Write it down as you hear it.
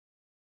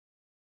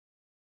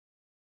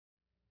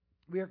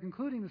We are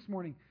concluding this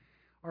morning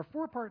our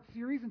 4-part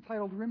series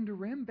entitled Rim to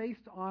Rim,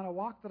 based on a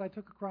walk that I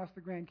took across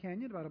the Grand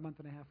Canyon about a month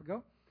and a half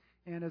ago.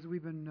 And as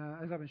I've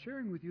been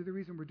sharing with you, the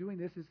reason we're doing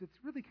this is it's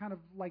really kind of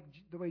like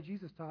the way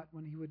Jesus taught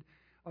when he would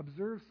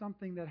observe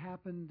something that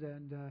happened,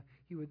 and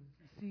he would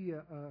see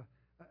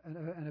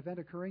an event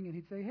occurring, and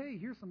he'd say, hey,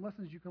 here's some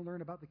lessons you can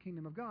learn about the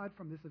kingdom of God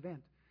from this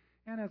event.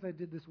 And as I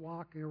did this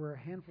walk, there were a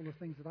handful of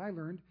things that I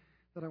learned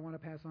that I want to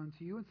pass on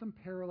to you, and some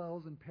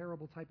parallels and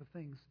parable type of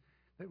things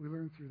that we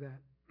learned through that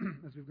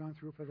as we've gone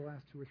through it for the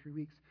last 2 or 3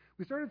 weeks.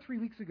 We started 3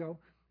 weeks ago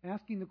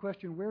asking the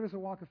question, where does a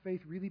walk of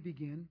faith really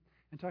begin?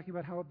 And talking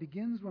about how it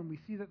begins when we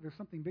see that there's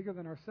something bigger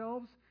than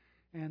ourselves,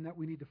 and that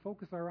we need to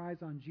focus our eyes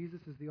on Jesus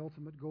as the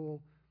ultimate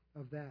goal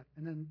of that.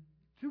 And then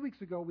 2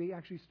 weeks ago, we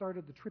actually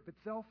started the trip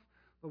itself,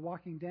 the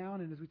walking down.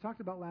 And as we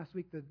talked about last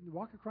week, the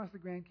walk across the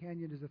Grand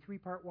Canyon is a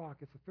 3-part walk.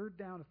 It's a third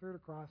down, a third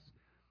across,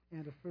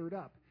 and a third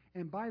up.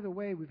 And by the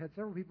way, we've had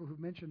several people who've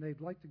mentioned they'd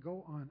like to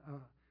go on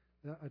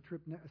a trip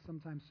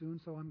sometime soon,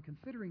 so I'm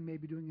considering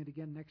maybe doing it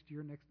again next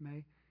year, next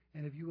May.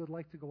 And if you would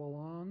like to go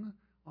along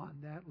on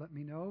that, let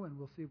me know, and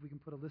we'll see if we can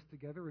put a list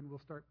together, and we'll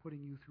start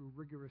putting you through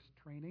rigorous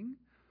training,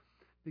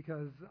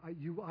 because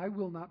I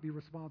will not be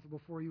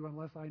responsible for you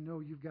unless I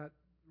know you've got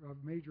a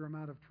major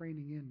amount of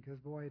training in,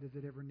 because boy, does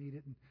it ever need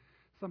it. And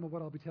some of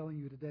what I'll be telling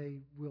you today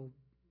will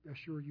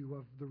assure you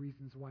of the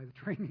reasons why the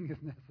training is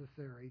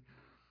necessary.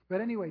 But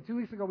anyway, 2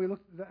 weeks ago we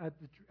looked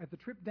at the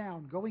trip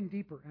down, going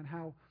deeper, and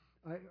how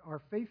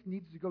our faith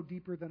needs to go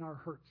deeper than our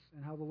hurts,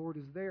 and how the Lord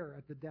is there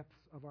at the depths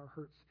of our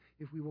hurts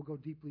if we will go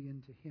deeply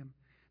into Him.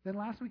 Then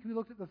last week we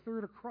looked at the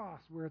third across,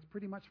 where it's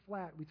pretty much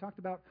flat. We talked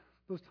about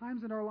those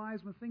times in our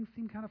lives when things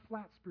seem kind of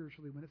flat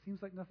spiritually, when it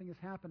seems like nothing is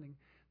happening,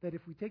 that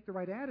if we take the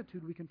right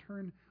attitude, we can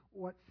turn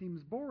what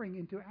seems boring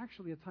into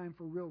actually a time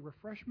for real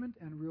refreshment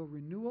and real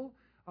renewal,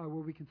 where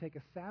we can take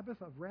a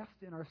Sabbath of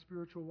rest in our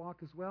spiritual walk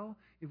as well,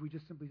 if we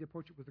just simply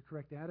approach it with the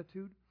correct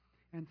attitude.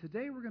 And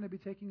today we're going to be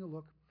taking a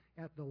look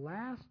at the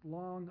last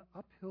long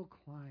uphill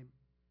climb.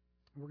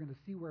 We're going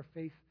to see where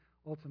faith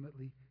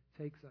ultimately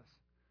takes us.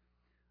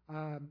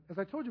 As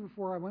I told you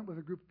before, I went with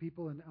a group of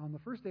people, and on the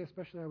first day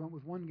especially, I went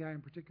with one guy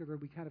in particular.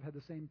 We kind of had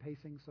the same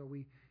pacing, so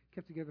we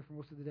kept together for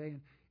most of the day.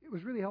 And it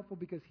was really helpful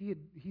because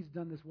he's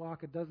done this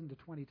walk 12 to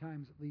 20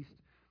 times at least,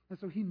 and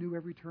so he knew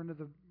every turn of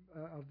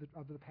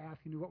the path.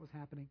 He knew what was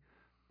happening.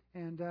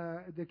 And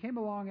they came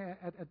along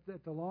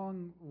at the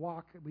long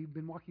walk. We've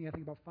been walking, I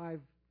think, about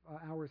 5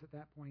 hours at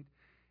that point.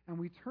 And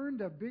we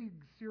turned a big,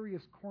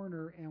 serious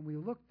corner, and we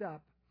looked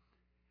up,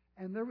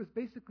 and there was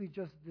basically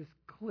just this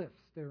cliff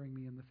staring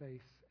me in the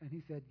face. And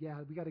he said, yeah,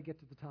 we got to get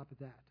to the top of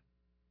that.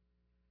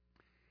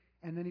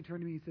 And then he turned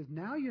to me and he says,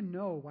 now you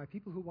know why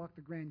people who walk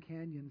the Grand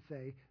Canyon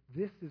say,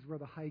 this is where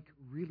the hike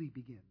really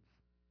begins.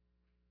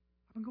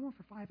 I've been going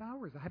for 5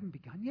 hours. I haven't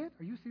begun yet?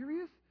 Are you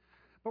serious?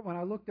 But when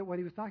I looked at what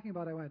he was talking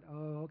about, I went,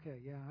 oh, okay,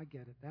 yeah, I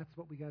get it. That's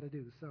what we got to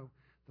do. So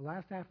the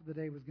last half of the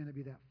day was going to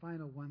be that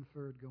final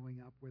 1/3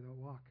 going up where the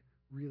walk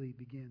really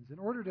begins. In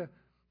order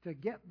to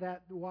get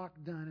that walk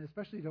done,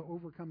 especially to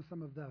overcome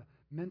some of the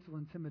mental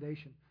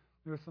intimidation,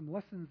 there are some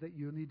lessons that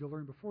you need to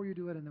learn before you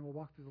do it, and then we'll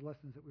walk through the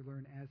lessons that we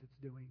learn as it's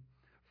doing.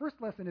 First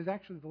lesson is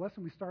actually the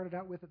lesson we started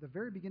out with at the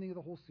very beginning of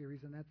the whole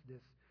series, and that's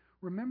this.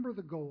 Remember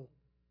the goal.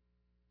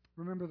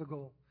 Remember the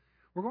goal.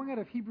 We're going out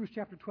of Hebrews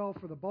chapter 12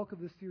 for the bulk of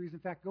this series. In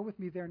fact, go with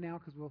me there now,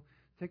 because we'll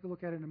take a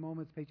look at it in a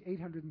moment. It's page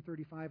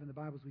 835 in the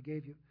Bibles we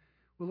gave you.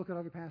 We'll look at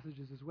other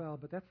passages as well,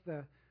 but that's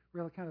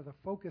really kind of the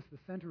focus, the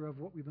center of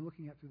what we've been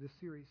looking at through this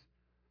series.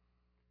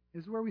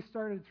 This is where we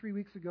started 3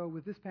 weeks ago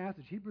with this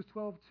passage, Hebrews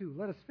 12:2.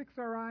 Let us fix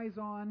our eyes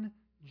on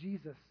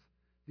Jesus,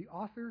 the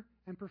author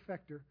and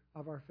perfecter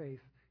of our faith.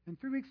 And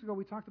 3 weeks ago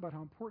we talked about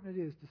how important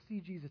it is to see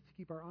Jesus, to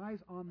keep our eyes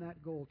on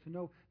that goal, to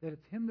know that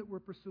it's Him that we're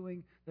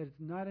pursuing, that it's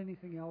not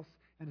anything else,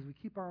 and as we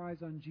keep our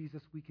eyes on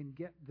Jesus, we can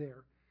get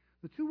there.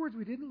 The 2 words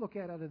we didn't look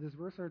at out of this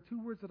verse are 2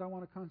 words that I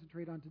want to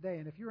concentrate on today.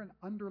 And if you're an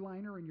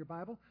underliner in your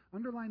Bible,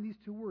 underline these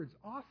 2 words,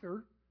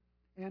 author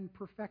and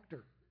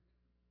perfecter.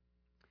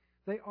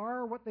 They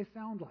are what they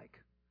sound like.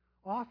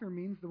 Author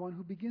means the one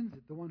who begins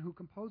it, the one who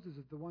composes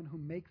it, the one who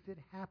makes it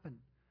happen.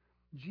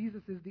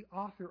 Jesus is the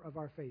author of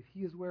our faith.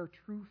 He is where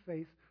true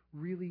faith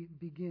really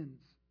begins.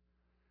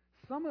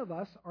 Some of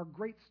us are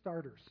great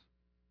starters.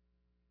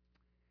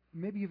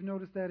 Maybe you've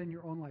noticed that in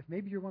your own life.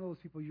 Maybe you're one of those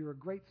people, you're a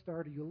great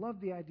starter. You love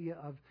the idea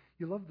of,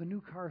 you love the new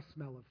car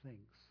smell of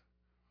things.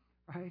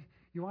 Right?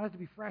 You want it to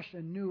be fresh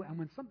and new, and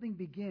when something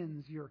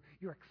begins, you're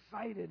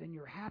excited and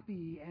you're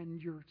happy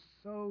and you're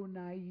so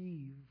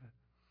naive.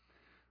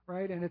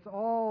 Right? And it's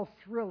all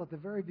thrill at the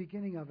very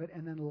beginning of it,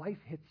 and then life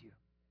hits you.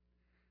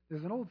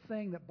 There's an old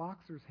saying that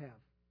boxers have.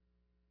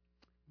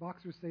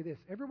 Boxers say this: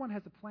 everyone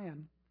has a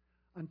plan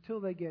until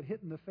they get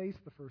hit in the face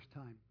the first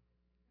time.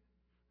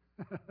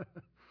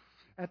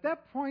 At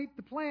that point,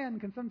 the plan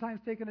can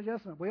sometimes take an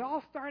adjustment. We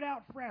all start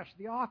out fresh,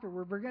 the author,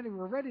 we're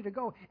ready to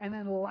go, and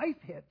then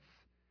life hits.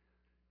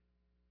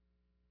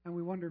 And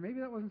we wonder,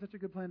 maybe that wasn't such a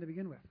good plan to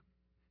begin with.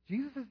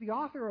 Jesus is the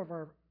author of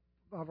our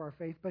of our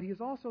faith, but he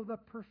is also the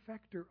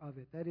perfecter of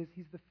it. That is,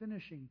 he's the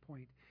finishing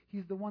point.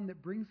 He's the one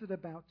that brings it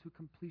about to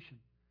completion.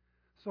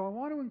 So I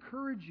want to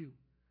encourage you,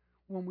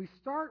 when we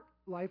start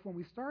life, when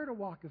we start a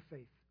walk of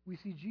faith, we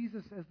see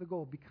Jesus as the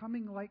goal,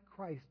 becoming like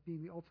Christ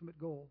being the ultimate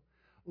goal.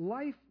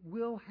 Life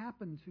will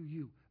happen to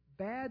you.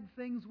 Bad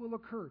things will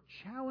occur.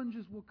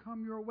 Challenges will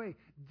come your way.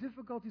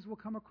 Difficulties will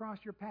come across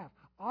your path.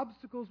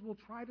 Obstacles will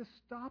try to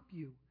stop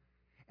you.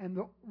 And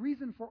the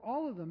reason for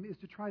all of them is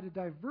to try to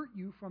divert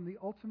you from the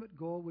ultimate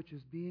goal, which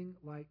is being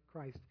like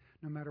Christ.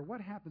 No matter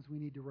what happens, we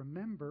need to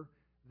remember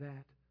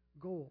that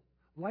goal.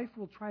 Life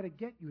will try to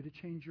get you to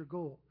change your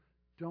goal.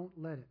 Don't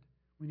let it.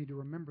 We need to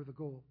remember the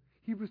goal.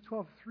 Hebrews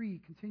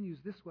 12:3 continues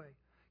this way.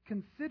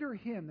 Consider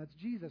him, that's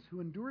Jesus, who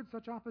endured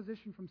such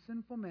opposition from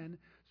sinful men,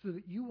 so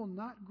that you will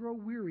not grow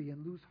weary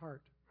and lose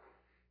heart.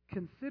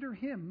 Consider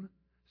him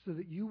so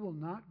that you will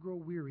not grow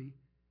weary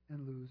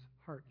and lose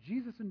heart.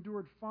 Jesus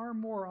endured far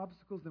more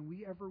obstacles than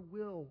we ever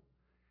will,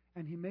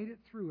 and he made it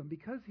through. And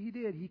because he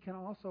did, he can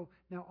also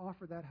now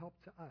offer that help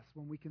to us.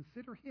 When we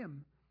consider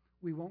him,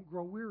 we won't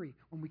grow weary.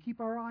 When we keep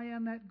our eye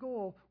on that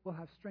goal, we'll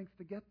have strength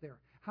to get there.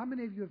 How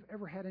many of you have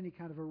ever had any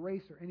kind of a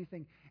race or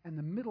anything, and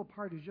the middle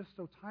part is just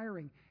so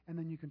tiring, and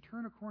then you can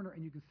turn a corner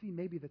and you can see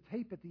maybe the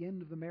tape at the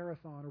end of the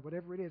marathon or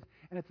whatever it is,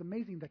 and it's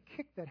amazing the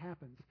kick that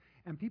happens.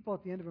 And people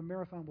at the end of a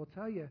marathon will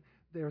tell you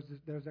there's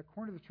that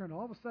corner to turn, and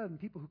all of a sudden,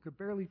 people who could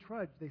barely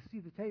trudge, they see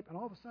the tape, and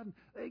all of a sudden,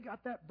 they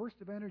got that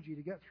burst of energy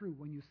to get through.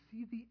 When you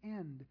see the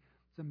end,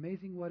 it's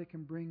amazing what it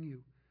can bring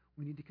you.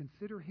 We need to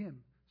consider him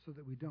so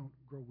that we don't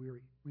grow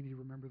weary. We need to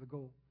remember the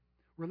goal.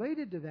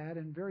 Related to that,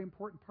 and very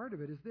important part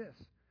of it, is this.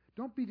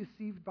 Don't be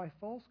deceived by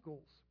false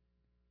goals.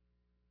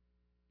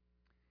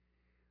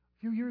 A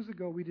few years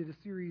ago, we did a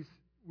series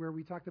where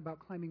we talked about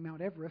climbing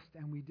Mount Everest,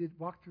 and we did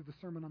walk through the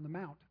Sermon on the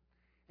Mount.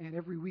 And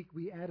every week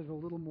we added a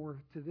little more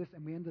to this,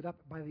 and we ended up,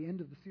 by the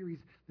end of the series,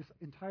 this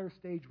entire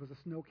stage was a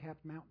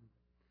snow-capped mountain.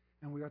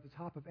 And we were at the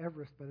top of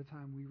Everest by the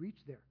time we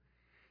reached there.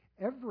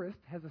 Everest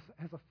has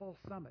a false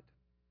summit.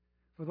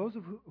 For those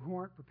of who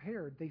aren't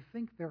prepared, they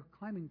think they're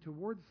climbing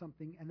towards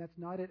something, and that's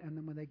not it. And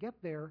then when they get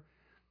there,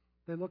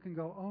 they look and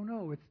go, oh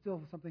no, it's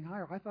still something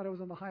higher. I thought it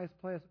was on the highest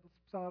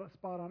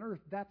spot on earth.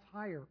 That's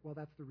higher. Well,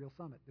 that's the real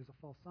summit. There's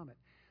a false summit.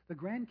 The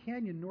Grand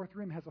Canyon North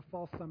Rim has a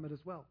false summit as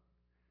well.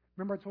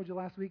 Remember I told you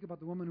last week about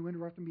the woman who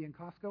interrupted me in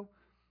Costco?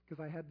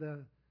 Because I had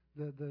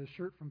the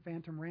shirt from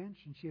Phantom Ranch,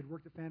 and she had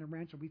worked at Phantom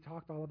Ranch, and we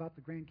talked all about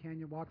the Grand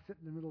Canyon walk,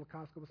 sitting in the middle of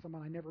Costco with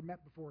someone I never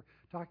met before,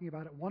 talking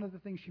about it. One of the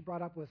things she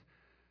brought up was,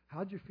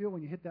 how'd you feel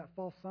when you hit that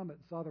false summit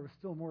and saw there was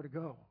still more to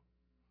go?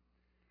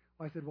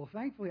 I said, well,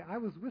 thankfully, I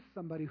was with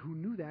somebody who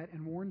knew that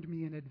and warned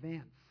me in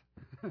advance.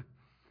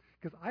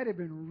 Because I'd have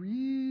been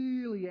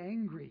really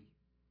angry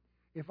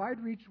if I'd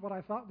reached what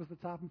I thought was the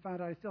top and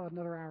found out I still had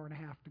another hour and a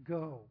half to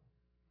go.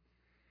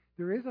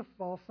 There is a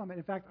false summit.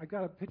 In fact, I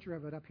got a picture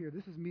of it up here.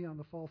 This is me on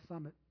the false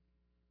summit.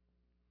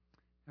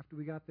 After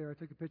we got there, I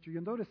took a picture.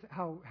 You'll notice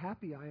how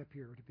happy I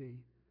appear to be.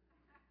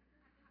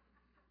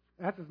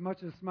 That's as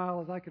much a smile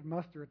as I could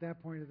muster at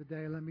that point of the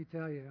day, let me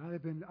tell you.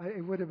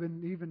 It would have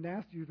been even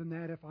nastier than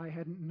that if I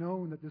hadn't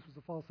known that this was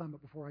a false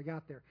summit before I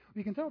got there.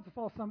 You can tell it's a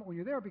false summit when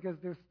you're there because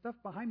there's stuff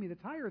behind me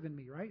that's higher than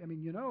me, right? I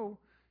mean,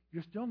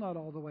 you're still not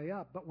all the way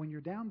up. But when you're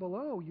down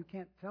below, you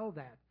can't tell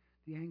that.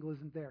 The angle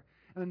isn't there.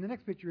 And then the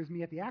next picture is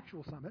me at the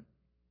actual summit,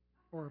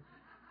 or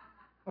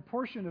a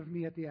portion of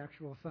me at the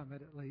actual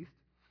summit at least.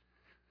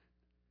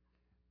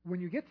 When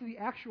you get to the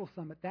actual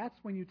summit, that's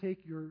when you take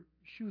your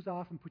shoes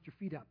off and put your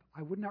feet up.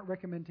 I would not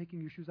recommend taking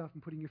your shoes off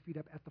and putting your feet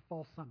up at the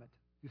false summit.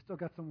 You still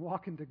got some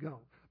walking to go.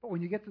 But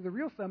when you get to the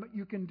real summit,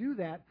 you can do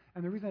that.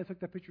 And the reason I took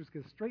that picture is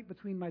because straight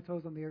between my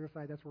toes on the other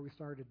side, that's where we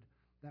started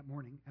that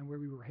morning and where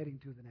we were heading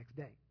to the next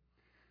day.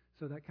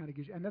 So that kind of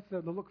gives you, and that's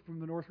the look from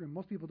the North Rim.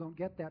 Most people don't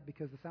get that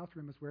because the South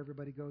Rim is where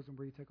everybody goes and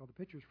where you take all the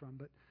pictures from.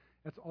 But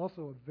that's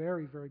also a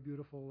very, very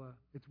beautiful,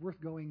 it's worth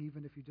going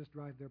even if you just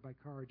drive there by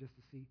car just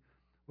to see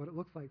what it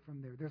looks like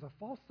from there. There's a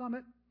false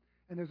summit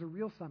and there's a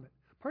real summit.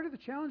 Part of the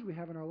challenge we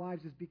have in our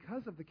lives is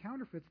because of the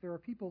counterfeits, there are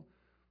people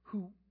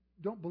who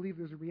don't believe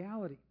there's a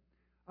reality.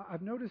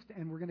 I've noticed,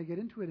 and we're going to get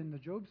into it in the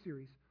Job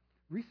series,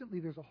 recently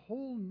there's a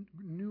whole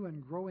new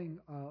and growing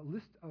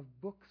list of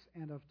books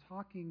and of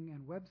talking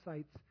and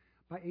websites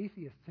by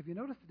atheists. Have you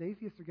noticed that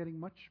atheists are getting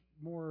much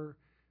more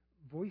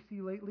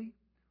voicey lately?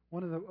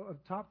 One of the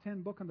top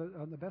 10 book on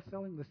the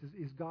best-selling list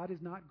is God is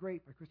Not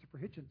Great by Christopher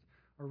Hitchens,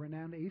 a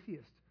renowned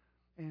atheist.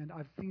 And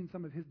I've seen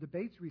some of his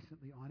debates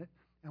recently on it.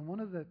 And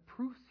one of the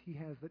proofs he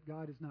has that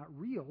God is not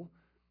real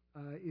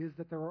is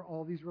that there are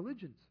all these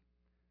religions.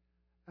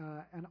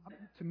 And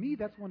to me,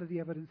 that's one of the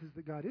evidences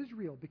that God is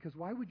real, because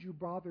why would you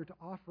bother to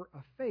offer a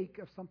fake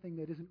of something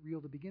that isn't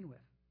real to begin with?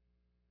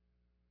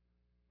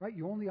 Right?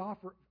 You only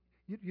offer,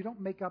 you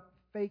don't make up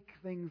fake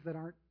things that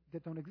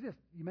don't exist.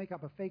 You make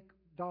up a fake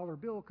dollar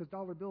bill because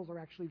dollar bills are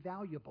actually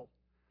valuable.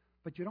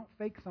 But you don't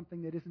fake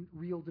something that isn't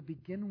real to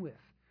begin with.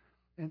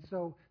 And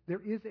so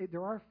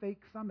there are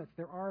fake summits,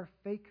 there are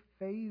fake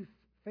faiths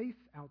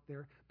out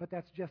there, but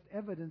that's just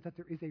evidence that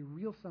there is a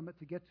real summit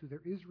to get to.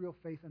 There is real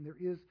faith, and there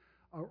is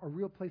a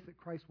real place that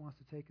Christ wants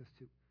to take us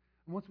to.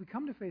 And once we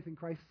come to faith in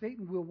Christ,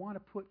 Satan will want to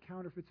put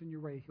counterfeits in your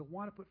way. He'll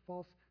want to put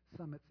false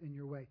summits in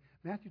your way.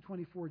 Matthew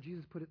 24,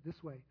 Jesus put it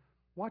this way: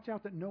 watch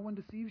out that no one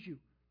deceives you,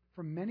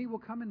 for many will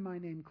come in my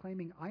name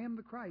claiming I am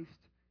the Christ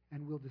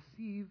and will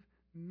deceive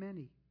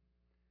many.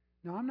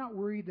 Now, I'm not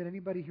worried that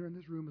anybody here in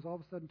this room is all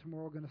of a sudden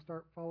tomorrow going to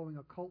start following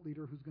a cult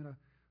leader who's going to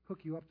hook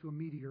you up to a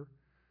meteor,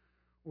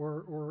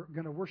 or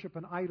going to worship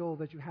an idol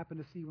that you happen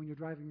to see when you're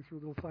driving through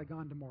Little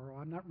Saigon tomorrow.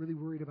 I'm not really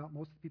worried about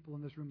most of the people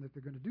in this room that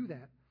they're going to do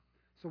that.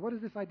 So what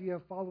does this idea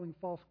of following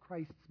false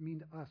Christs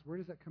mean to us? Where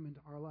does that come into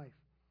our life?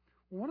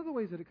 Well, one of the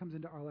ways that it comes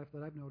into our life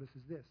that I've noticed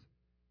is this.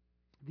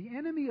 The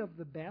enemy of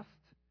the best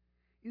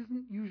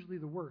isn't usually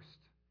the worst.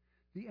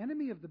 The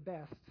enemy of the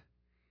best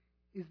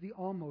is the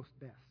almost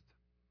best.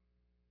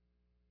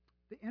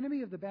 The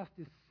enemy of the best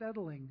is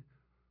settling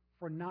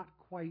for not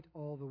quite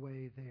all the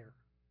way there.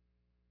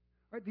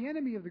 Right? The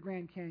enemy of the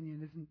Grand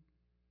Canyon isn't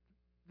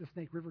the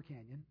Snake River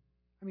Canyon.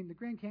 I mean, the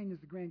Grand Canyon is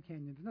the Grand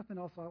Canyon. There's nothing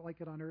else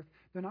like it on earth.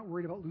 They're not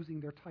worried about losing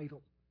their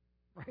title.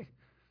 Right?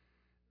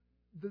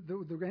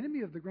 The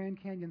enemy of the Grand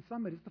Canyon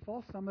summit is the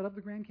false summit of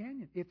the Grand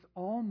Canyon. It's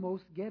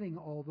almost getting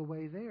all the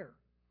way there.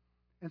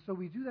 And so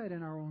we do that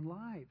in our own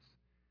lives.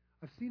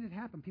 I've seen it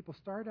happen. People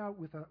start out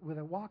with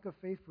a walk of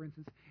faith, for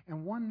instance,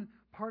 and one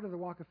part of the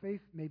walk of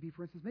faith may be,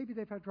 for instance, maybe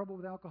they've had trouble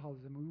with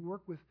alcoholism. We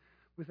work with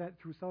that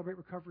through Celebrate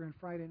Recovery on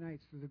Friday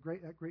nights through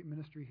that great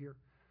ministry here.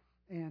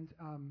 And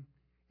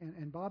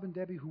Bob and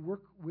Debbie, who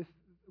work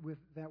with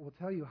that, will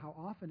tell you how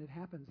often it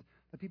happens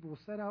that people will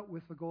set out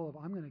with the goal of,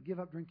 I'm going to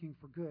give up drinking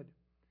for good.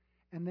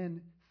 And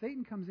then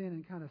Satan comes in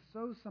and kind of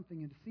sows something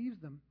and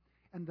deceives them.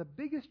 And the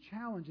biggest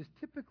challenge is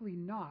typically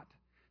not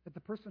that the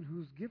person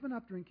who's given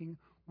up drinking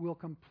will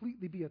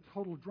completely be a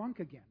total drunk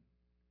again.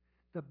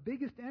 The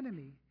biggest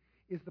enemy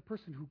is the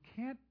person who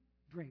can't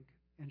drink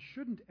and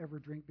shouldn't ever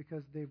drink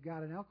because they've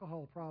got an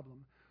alcohol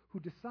problem, who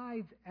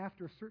decides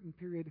after a certain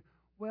period,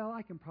 well,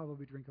 I can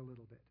probably drink a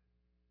little bit.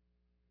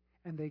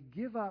 And they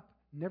give up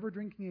never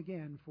drinking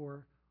again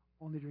for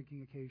only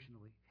drinking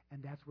occasionally.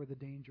 And that's where the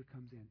danger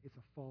comes in. It's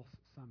a false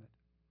summit.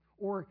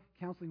 Or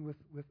counseling with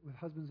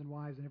husbands and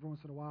wives, and every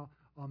once in a while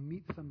I'll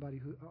meet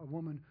somebody, a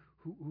woman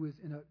who is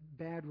in a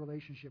bad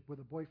relationship with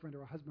a boyfriend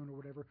or a husband or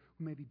whatever,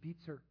 who maybe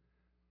beats her.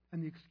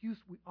 And the excuse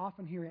we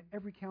often hear,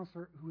 every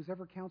counselor who has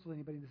ever counseled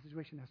anybody in this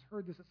situation has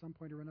heard this at some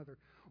point or another.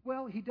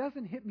 Well, he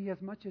doesn't hit me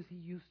as much as he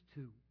used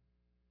to.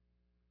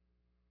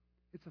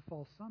 It's a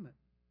false summit.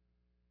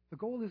 The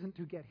goal isn't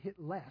to get hit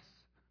less.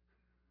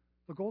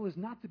 The goal is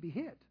not to be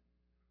hit.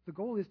 The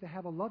goal is to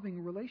have a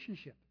loving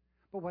relationship.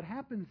 But what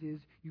happens is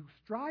you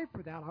strive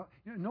for that.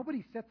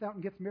 Nobody sets out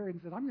and gets married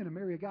and says, I'm going to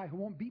marry a guy who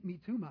won't beat me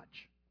too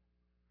much.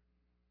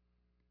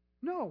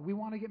 No, we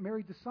want to get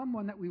married to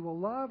someone that we will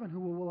love and who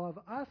will love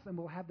us and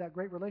will have that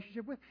great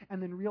relationship with. And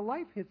then real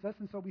life hits us,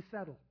 and so we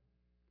settle.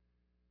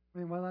 I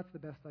mean, well, that's the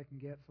best I can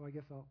get, so I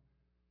guess I'll...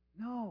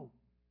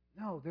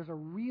 No, there's a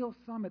real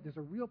summit. There's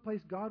a real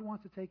place God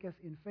wants to take us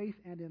in faith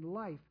and in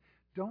life.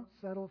 Don't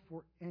settle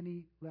for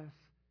any less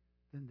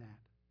than that.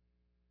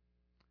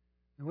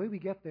 The way we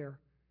get there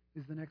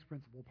is the next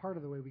principle. Part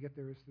of the way we get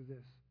there is through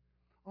this.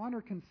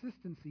 Honor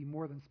consistency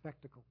more than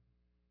spectacle.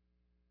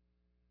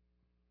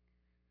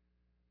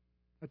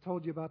 I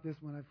told you about this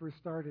when I first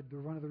started.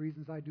 One of the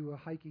reasons I do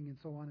hiking and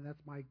so on, and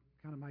that's my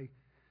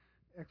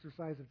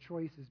exercise of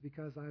choice, is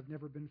because I've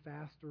never been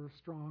fast or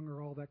strong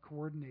or all that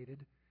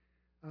coordinated.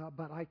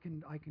 But I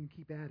can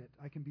keep at it.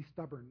 I can be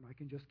stubborn. I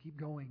can just keep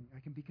going. I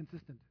can be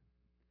consistent.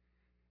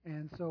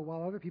 And so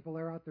while other people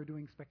are out there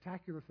doing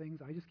spectacular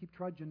things, I just keep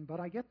trudging, but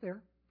I get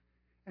there.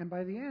 And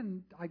by the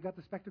end, I got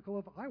the spectacle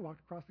of I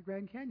walked across the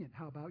Grand Canyon.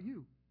 How about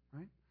you?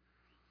 Right?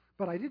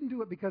 But I didn't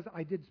do it because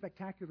I did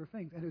spectacular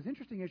things. And it was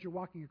interesting as you're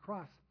walking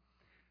across,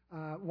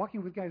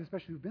 walking with guys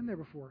especially who've been there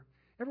before,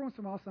 every once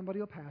in a while somebody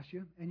will pass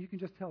you, and you can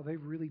just tell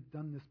they've really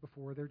done this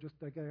before. They just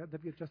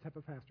have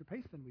a faster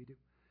pace than we do.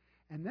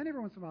 And then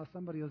every once in a while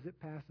somebody will zip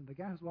past, and the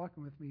guy who's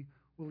walking with me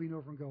will lean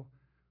over and go,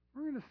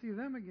 we're going to see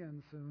them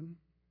again soon.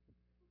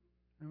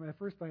 And at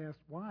first I asked,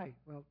 why?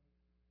 Well,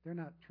 they're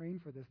not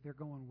trained for this. They're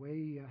going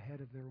way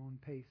ahead of their own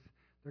pace.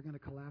 They're going to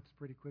collapse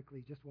pretty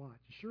quickly. Just watch.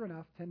 Sure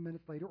enough, 10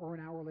 minutes later or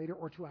an hour later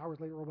or 2 hours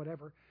later or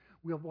whatever,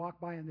 we'll walk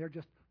by and they're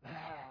just,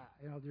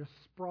 just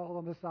sprawled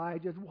on the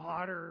side, just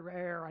water,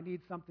 air, I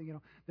need something.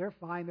 They're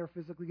fine. They're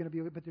physically going to be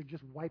okay, but they're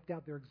just wiped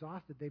out. They're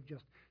exhausted. They've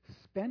just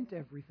spent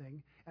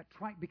everything at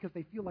trying, because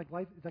they feel like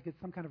life is like it's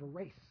some kind of a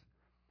race.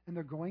 And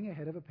they're going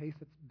ahead of a pace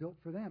that's built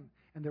for them.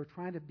 And they're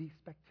trying to be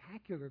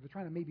spectacular. They're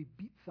trying to maybe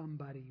beat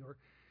somebody, or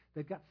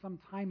they've got some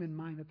time in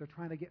mind that they're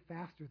trying to get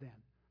faster than.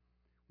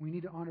 We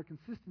need to honor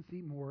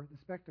consistency more than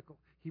spectacle.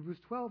 Hebrews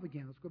 12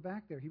 again. Let's go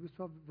back there. Hebrews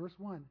 12, verse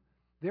 1.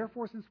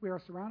 Therefore, since we are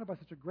surrounded by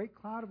such a great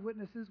cloud of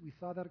witnesses, we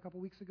saw that a couple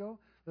weeks ago,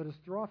 let us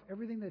throw off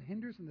everything that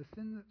hinders and the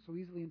sin that so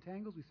easily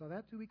entangles. We saw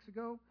that 2 weeks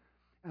ago.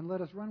 And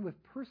let us run with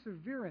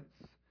perseverance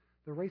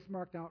the race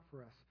marked out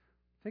for us.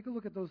 Take a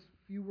look at those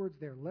few words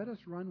there. Let us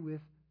run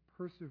with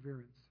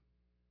perseverance.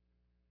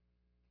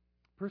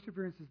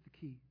 Perseverance is the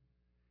key.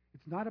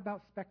 It's not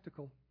about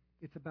spectacle.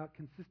 It's about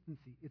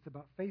consistency. It's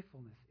about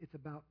faithfulness. It's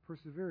about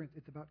perseverance.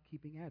 It's about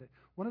keeping at it.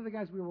 One of the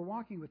guys we were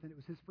walking with, and it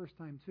was his first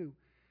time too,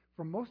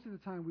 for most of the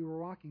time we were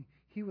walking,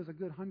 he was a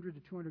good 100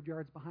 to 200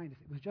 yards behind us.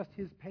 It was just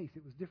his pace.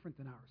 It was different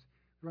than ours.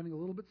 Running a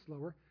little bit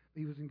slower, but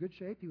he was in good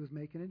shape. He was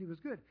making it. He was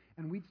good.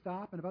 And we'd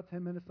stop, and about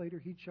 10 minutes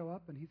later, he'd show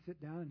up, and he'd sit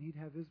down, and he'd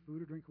have his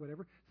food or drink or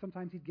whatever.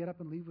 Sometimes he'd get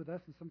up and leave with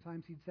us, and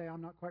sometimes he'd say,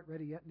 I'm not quite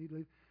ready yet, and he'd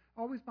leave.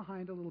 Always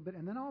behind a little bit.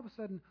 And then all of a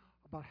sudden,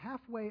 about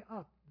halfway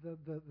up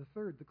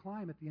the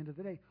climb at the end of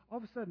the day, all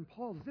of a sudden,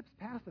 Paul zips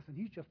past us, and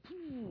he's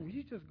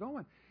just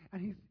going.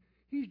 And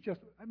he's just,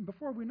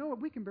 before we know it,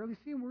 we can barely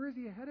see him. Where is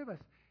he ahead of us?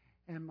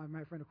 And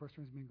my friend, of course,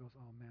 turns to me and goes,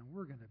 oh, man,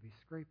 we're going to be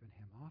scraping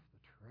him off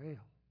the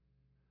trail.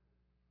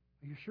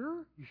 Are you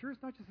sure? You sure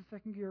it's not just a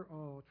second gear?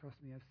 Oh, trust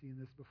me, I've seen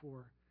this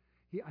before.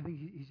 I think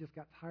he's just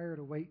got tired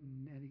of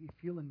waiting, and he's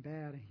feeling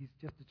bad, and he's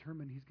just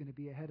determined he's going to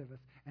be ahead of us.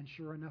 And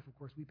sure enough, of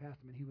course, we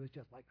passed him, and he was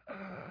just like,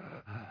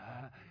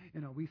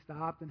 we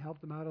stopped and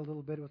helped him out a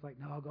little bit. It was like,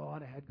 no, go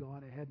on ahead, go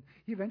on ahead.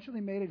 He eventually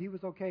made it. He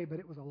was okay, but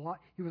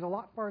he was a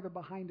lot farther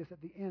behind us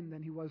at the end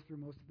than he was through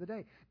most of the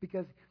day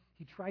because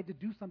he tried to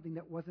do something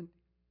that wasn't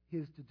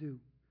his to do.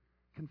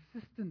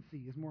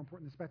 Consistency is more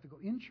important than spectacle.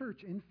 In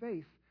church, in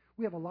faith,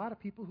 we have a lot of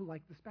people who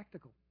like the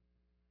spectacle.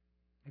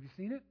 Have you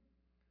seen it?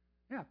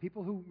 Yeah,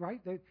 people who,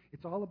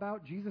 it's all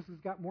about Jesus has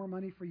got more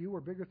money for you or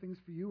bigger things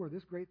for you or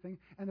this great thing.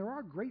 And there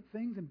are great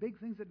things and big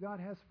things that God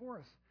has for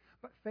us.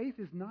 But faith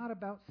is not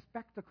about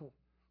spectacle.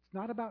 It's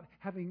not about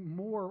having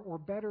more or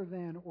better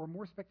than or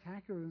more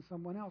spectacular than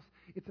someone else.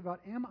 It's about,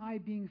 am I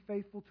being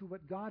faithful to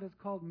what God has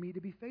called me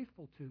to be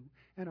faithful to?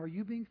 And are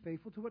you being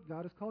faithful to what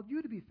God has called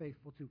you to be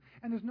faithful to?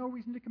 And there's no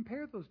reason to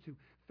compare those two.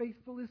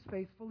 Faithful is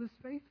faithful is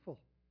faithful.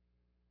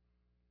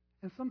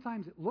 And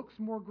sometimes it looks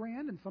more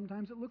grand, and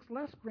sometimes it looks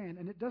less grand,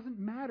 and it doesn't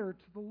matter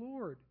to the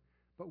Lord.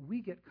 But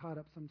we get caught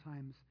up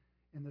sometimes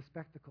in the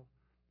spectacle.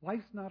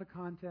 Life's not a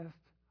contest.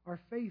 Our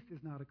faith is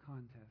not a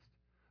contest.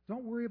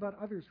 Don't worry about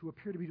others who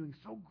appear to be doing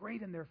so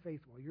great in their faith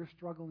while you're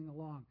struggling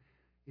along.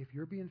 If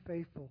you're being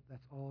faithful,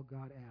 that's all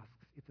God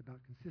asks. It's about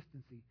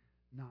consistency,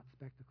 not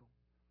spectacle.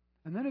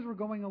 And then as we're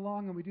going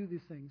along and we do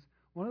these things,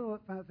 one of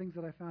the things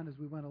that I found as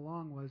we went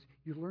along was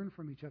you learn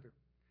from each other.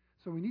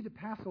 So we need to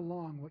pass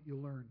along what you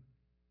learn.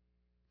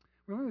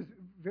 Remember,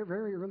 very,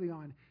 very early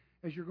on,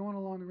 as you're going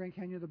along the Grand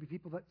Canyon, there'll be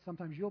people that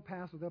sometimes you'll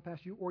pass or they'll pass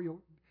you, or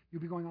you'll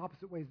be going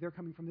opposite ways. They're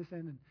coming from this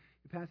end and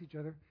you pass each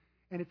other.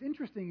 And it's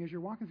interesting, as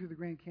you're walking through the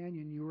Grand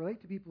Canyon, you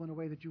relate to people in a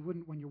way that you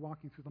wouldn't when you're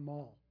walking through the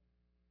mall.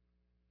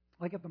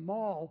 Like at the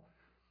mall,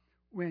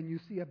 when you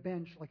see a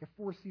bench, like a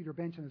four-seater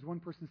bench, and there's one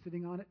person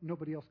sitting on it,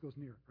 nobody else goes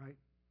near it, right?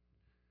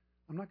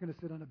 I'm not going to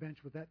sit on a bench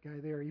with that guy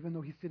there, even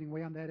though he's sitting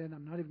way on that end.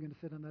 I'm not even going to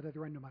sit on that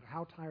other end, no matter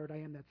how tired I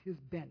am. That's his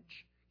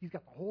bench. He's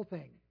got the whole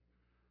thing.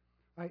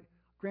 Right?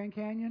 Grand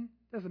Canyon,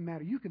 doesn't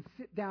matter. You can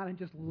sit down and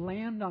just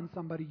land on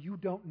somebody you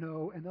don't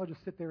know, and they'll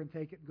just sit there and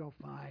take it and go,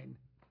 fine.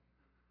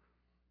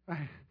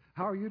 Right?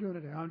 How are you doing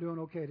today? I'm doing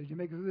okay. Did you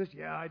make it through this?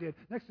 Yeah, I did.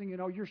 Next thing you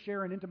know, you're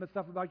sharing intimate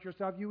stuff about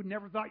yourself you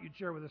never thought you'd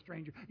share with a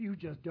stranger. You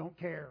just don't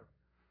care.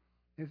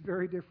 It's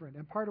very different.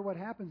 And part of what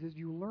happens is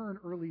you learn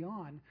early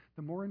on,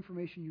 the more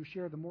information you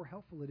share, the more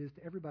helpful it is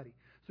to everybody.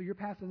 So you're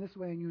passing this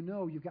way, and you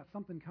know you've got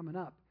something coming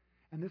up.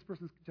 And this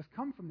person's just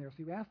come from there.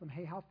 So you ask them,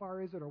 hey, how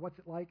far is it? Or what's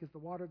it like? Is the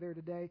water there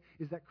today?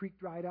 Is that creek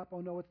dried up?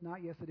 Oh, no, it's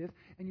not. Yes, it is.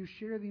 And you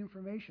share the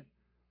information.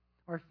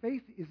 Our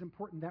faith is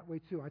important that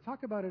way, too. I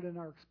talk about it in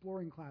our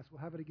exploring class.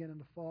 We'll have it again in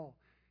the fall.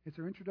 It's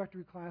our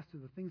introductory class to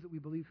the things that we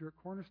believe here at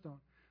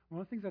Cornerstone.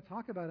 One of the things I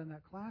talk about in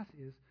that class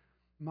is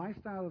my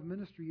style of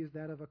ministry is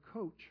that of a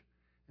coach.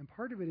 And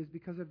part of it is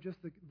because of just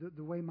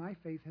the way my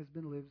faith has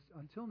been lived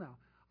until now.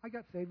 I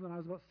got saved when I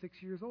was about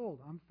 6 years old.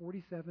 I'm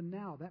 47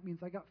 now. That means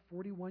I got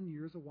 41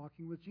 years of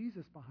walking with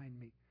Jesus behind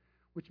me,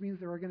 which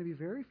means there are going to be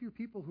very few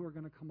people who are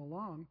going to come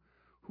along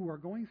who are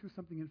going through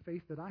something in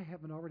faith that I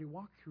haven't already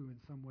walked through in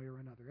some way or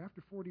another.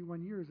 After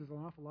 41 years, there's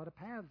an awful lot of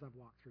paths I've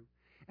walked through.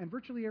 And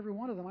virtually every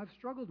one of them I've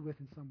struggled with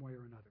in some way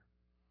or another.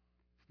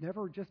 It's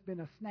never just been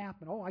a snap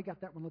and, oh, I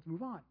got that one, let's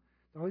move on.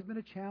 It's always been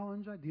a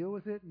challenge. I deal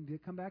with it and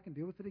come back and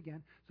deal with it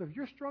again. So if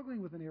you're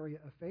struggling with an area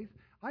of faith,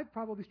 I've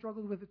probably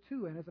struggled with it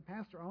too. And as a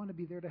pastor, I want to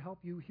be there to help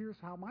you. Here's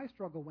how my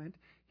struggle went.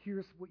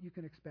 Here's what you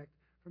can expect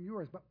from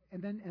yours.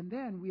 And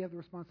then we have the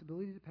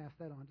responsibility to pass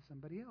that on to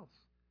somebody else.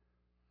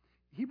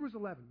 Hebrews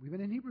 11. We've been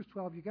in Hebrews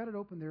 12. You got it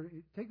open there.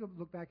 Take a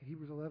look back at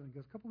Hebrews 11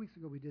 because a couple weeks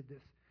ago we did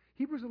this.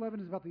 Hebrews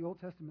 11 is about the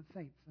Old Testament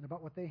saints and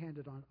about what they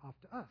handed off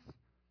to us,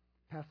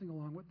 passing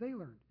along what they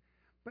learned.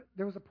 But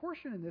there was a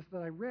portion in this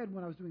that I read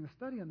when I was doing a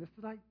study on this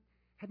that I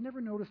had never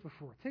noticed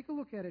before. Take a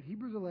look at it,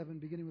 Hebrews 11,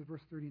 beginning with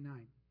verse 39.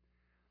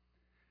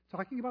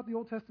 Talking about the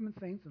Old Testament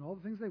saints and all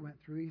the things they went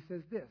through, he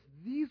says this,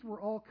 these were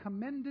all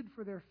commended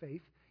for their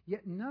faith,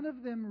 yet none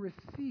of them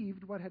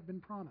received what had been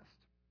promised.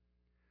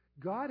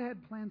 God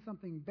had planned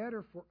something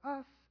better for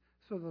us,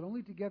 so that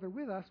only together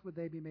with us would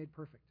they be made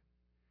perfect.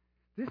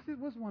 This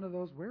was one of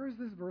those, where has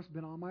this verse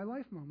been all my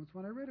life moments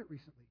when I read it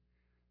recently.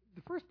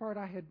 The first part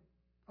I had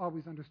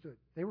always understood.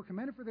 They were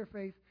commended for their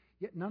faith,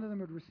 yet none of them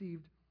had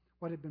received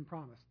what had been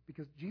promised,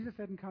 because Jesus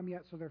hadn't come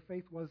yet, so their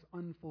faith was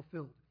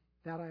unfulfilled.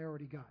 That I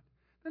already got.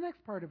 The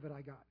next part of it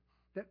I got,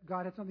 that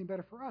God had something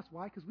better for us.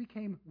 Why? Because we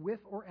came with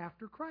or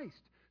after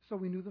Christ. So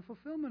we knew the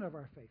fulfillment of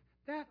our faith.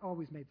 That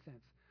always made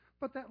sense.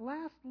 But that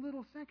last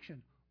little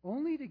section,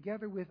 only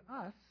together with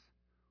us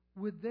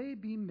would they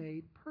be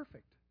made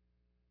perfect.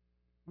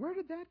 Where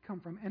did that come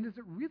from? And does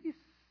it really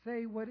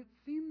say what it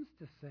seems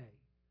to say?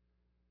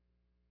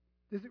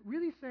 Does it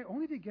really say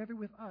only together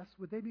with us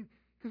would they be?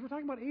 Because we're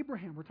talking about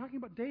Abraham, we're talking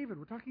about David,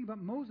 we're talking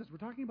about Moses, we're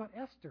talking about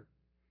Esther.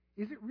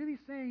 Is it really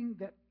saying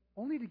that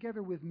only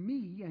together with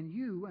me and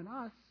you and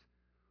us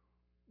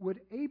would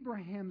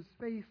Abraham's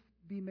faith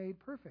be made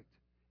perfect?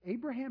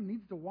 Abraham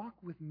needs to walk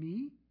with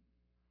me.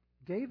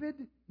 David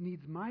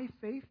needs my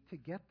faith to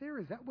get there.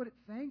 Is that what it's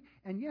saying?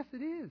 And yes,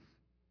 it is.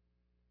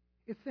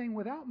 It's saying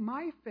without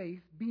my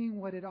faith being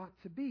what it ought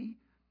to be,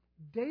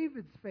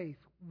 David's faith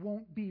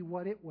won't be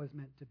what it was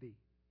meant to be.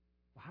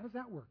 Well, how does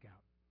that work out?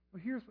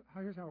 Well, here's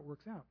how it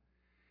works out.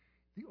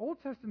 The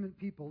Old Testament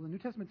people, the New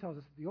Testament tells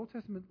us that the Old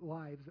Testament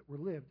lives that were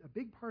lived, a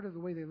big part of the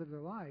way they lived their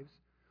lives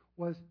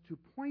was to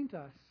point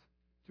us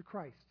to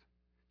Christ,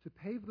 to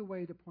pave the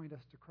way to point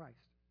us to Christ.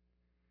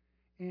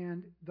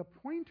 And the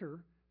pointer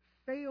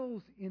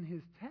fails in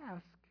his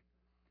task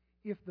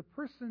if the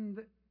person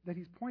that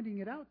he's pointing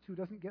it out to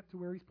doesn't get to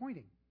where he's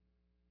pointing.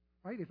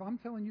 Right? If I'm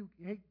telling you,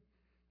 hey,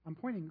 I'm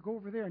pointing, go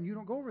over there, and you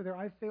don't go over there,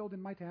 I've failed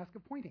in my task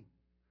of pointing.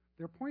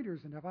 They're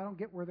pointers, and if I don't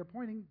get where they're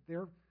pointing,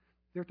 their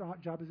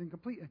job is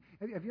incomplete.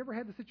 Have you ever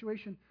had the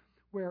situation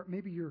where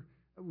maybe you're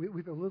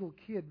with a little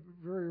kid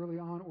very early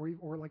on,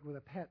 or like with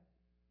a pet?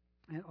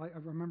 And I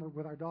remember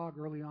with our dog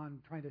early on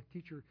trying to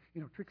teach her,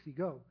 Trixie,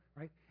 go,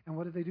 right? And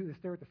what do? They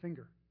stare at the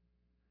finger.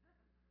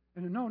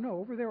 And no,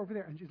 over there.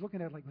 And she's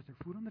looking at it like, was there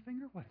food on the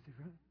finger? What is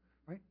it,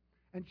 right?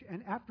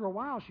 And after a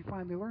while, she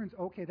finally learns,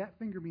 okay, that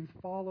finger means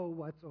follow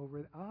what's over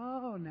there.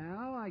 Oh,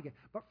 now I get.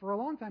 But for a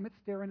long time, it's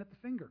staring at the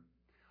finger.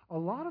 A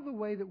lot of the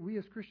way that we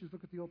as Christians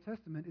look at the Old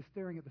Testament is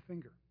staring at the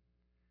finger.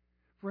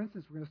 For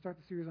instance, we're going to start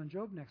the series on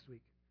Job next week.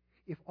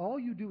 If all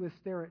you do is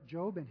stare at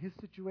Job and his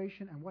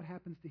situation and what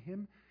happens to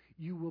him,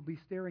 you will be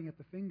staring at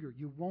the finger.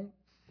 You won't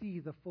see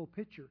the full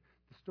picture.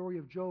 The story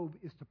of Job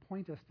is to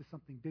point us to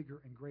something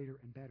bigger and greater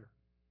and better.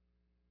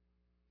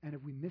 And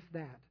if we miss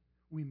that,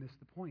 we miss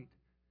the point.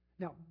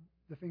 Now,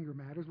 the finger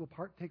matters. We'll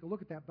take a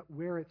look at that, but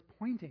where it's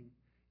pointing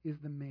is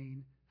the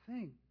main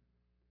thing.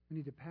 We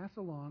need to pass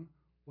along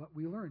what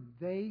we learn.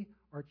 They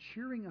are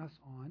cheering us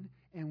on,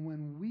 and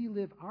when we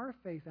live our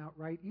faith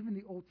outright, even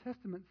the Old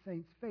Testament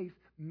saints' faith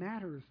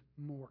matters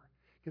more.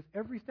 Because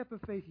every step of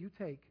faith you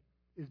take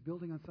is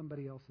building on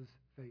somebody else's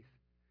faith.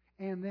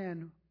 And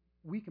then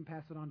we can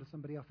pass it on to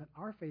somebody else, and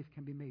our faith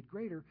can be made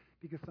greater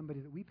because somebody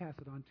that we pass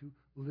it on to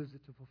lives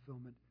it to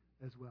fulfillment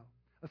as well.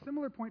 A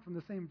similar point from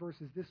the same verse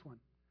is this one.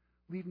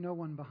 Leave no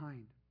one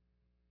behind.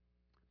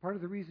 Part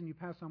of the reason you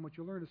pass on what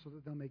you learn is so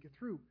that they'll make it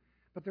through.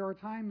 But there are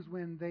times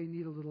when they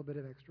need a little bit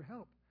of extra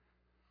help.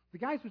 The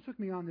guys who took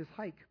me on this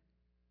hike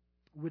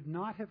would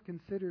not have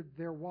considered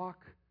their walk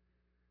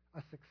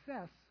a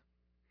success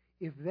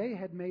if they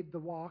had made the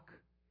walk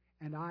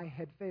and I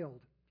had failed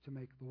to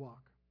make the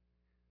walk.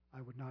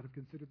 I would not have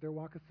considered their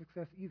walk a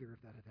success either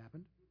if that had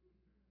happened.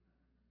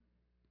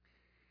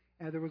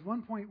 And there was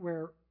one point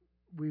where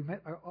we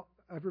met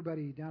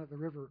everybody down at the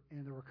river,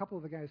 and there were a couple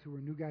of the guys who were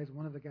new guys,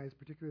 one of the guys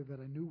particularly that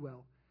I knew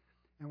well.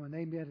 And when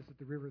they met us at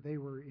the river, they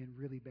were in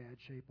really bad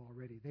shape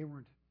already. They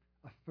weren't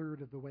a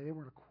third of the way. They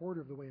weren't a quarter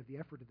of the way of the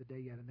effort of the day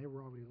yet, and they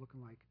were already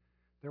looking like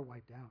they're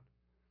wiped out.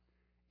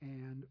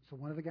 And so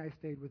one of the guys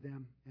stayed with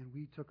them, and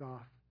we took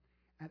off.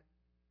 At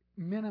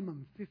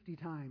minimum 50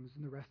 times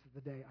in the rest of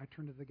the day, I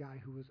turned to the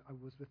guy who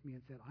was with me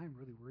and said, I'm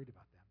really worried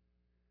about them.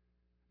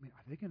 I mean,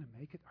 are they going to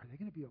make it? Are they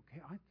going to be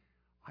okay?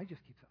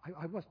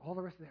 I was all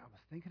the rest of the day, I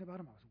was thinking about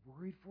them. I was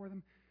worried for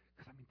them.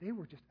 Because, they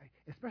were just,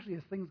 especially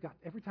as things got,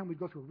 every time we'd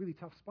go through a really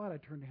tough spot,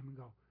 I'd turn to him and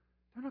go,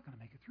 they're not going to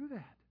make it through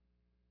that.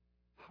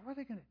 How are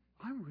they going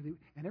to,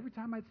 and every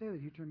time I'd say that,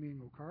 he'd turn to me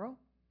and go, Karl,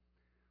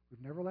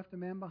 we've never left a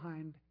man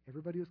behind.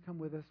 Everybody who's come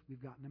with us,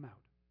 we've gotten him out.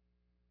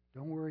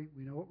 Don't worry,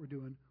 we know what we're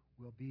doing.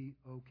 We'll be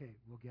okay.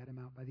 We'll get him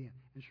out by the end.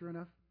 And sure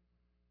enough,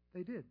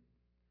 they did.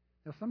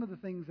 Now, some of the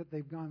things that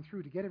they've gone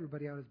through to get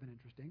everybody out has been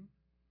interesting.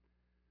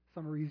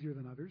 Some are easier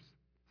than others.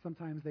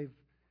 Sometimes they've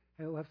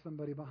left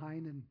somebody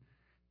behind and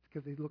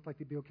because they looked like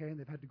they'd be okay, and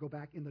they've had to go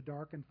back in the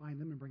dark and find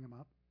them and bring them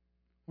up.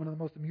 One of the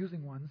most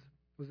amusing ones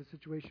was a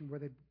situation where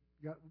they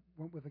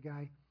went with a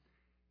guy,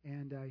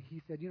 and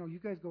he said, you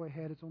guys go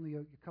ahead. It's only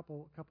a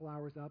couple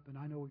hours up, and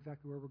I know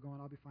exactly where we're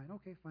going. I'll be fine.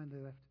 Okay, fine. They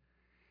left.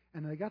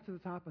 And they got to the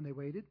top, and they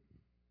waited,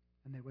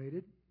 and they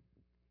waited,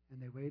 and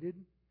they waited,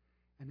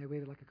 and they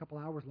waited like a couple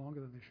hours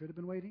longer than they should have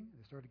been waiting.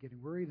 They started getting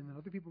worried, and then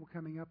other people were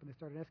coming up, and they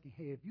started asking,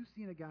 hey, have you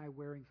seen a guy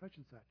wearing such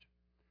and such?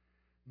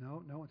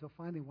 No, until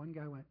finally one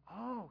guy went,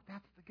 oh,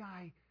 that's the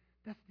guy,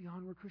 that's the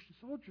Onward Christian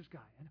Soldiers guy.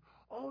 And,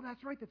 oh,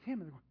 that's right, that's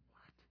him. And they're going,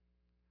 what?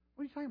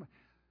 What are you talking about?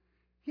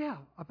 Yeah,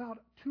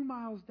 about 2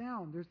 miles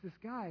down, there's this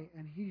guy,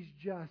 and he's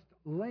just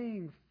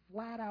laying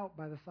flat out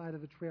by the side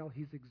of the trail.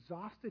 He's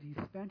exhausted, he's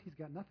spent, he's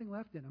got nothing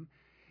left in him.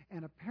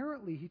 And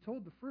apparently he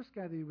told the first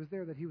guy that he was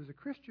there that he was a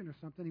Christian or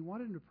something. He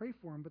wanted him to pray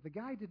for him, but the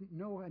guy didn't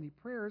know any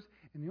prayers,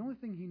 and the only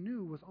thing he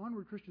knew was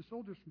Onward Christian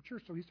Soldiers from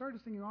church. So he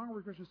started singing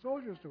Onward Christian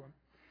Soldiers to him.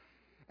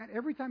 And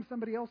every time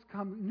somebody else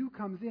new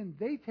comes in,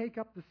 they take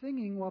up the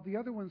singing while the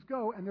other ones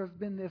go, and there's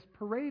been this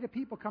parade of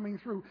people coming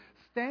through,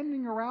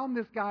 standing around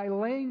this guy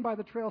laying by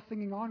the trail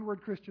singing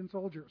Onward Christian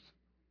Soldiers.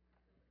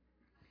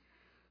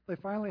 They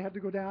finally had to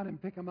go down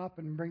and pick him up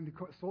and bring the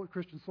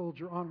Christian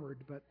soldier onward,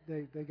 but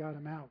they got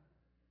him out.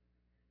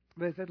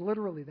 But they said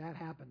literally that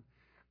happened.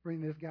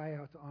 Bring this guy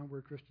out to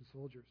Onward Christian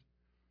Soldiers.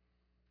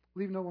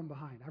 Leave no one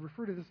behind. I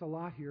refer to this a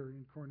lot here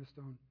in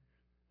Cornerstone,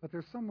 but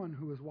there's someone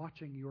who is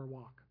watching your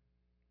walk.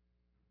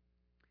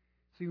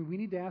 See, we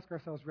need to ask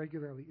ourselves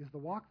regularly, is the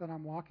walk that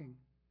I'm walking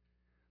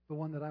the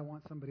one that I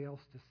want somebody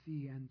else to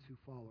see and to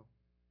follow?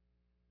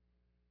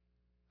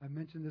 I've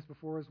mentioned this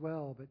before as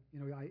well, but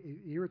it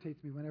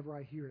irritates me whenever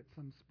I hear it.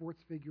 Some sports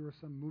figure or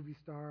some movie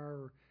star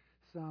or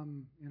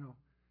some,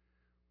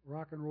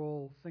 rock and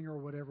roll singer or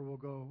whatever will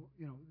go,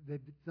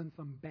 they've done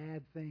some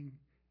bad thing,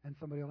 and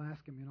somebody will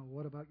ask them,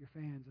 what about your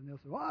fans? And they'll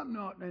say, well, I'm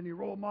not any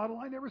role model.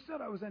 I never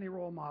said I was any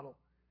role model.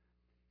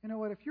 You know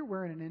what? If you're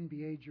wearing an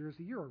NBA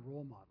jersey, you're a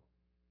role model.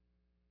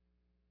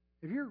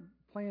 If you're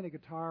playing a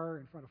guitar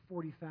in front of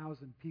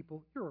 40,000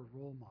 people, you're a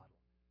role model.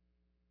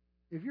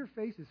 If your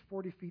face is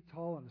 40 feet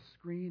tall on a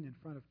screen in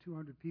front of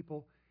 200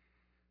 people,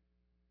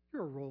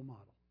 you're a role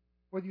model.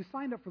 Whether you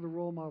signed up for the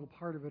role model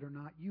part of it or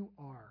not, you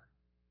are.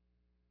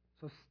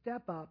 So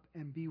step up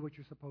and be what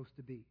you're supposed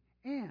to be.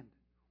 And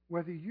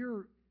whether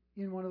you're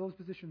in one of those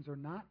positions or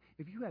not,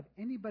 if you have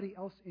anybody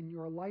else in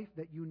your life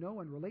that you know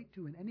and relate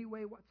to in any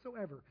way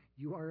whatsoever,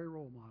 you are a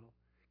role model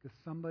because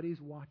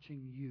somebody's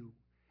watching you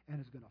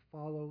and is going to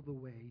follow the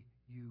way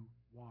you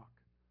walk.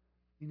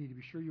 You need to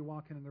be sure you're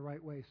walking in the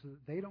right way so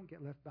that they don't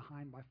get left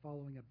behind by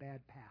following a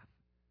bad path.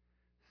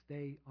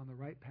 Stay on the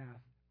right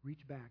path,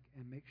 reach back,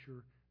 and make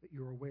sure that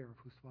you're aware of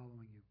who's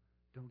following you.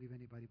 Don't leave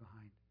anybody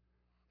behind.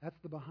 That's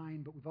the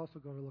behind, but we've also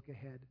got to look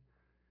ahead.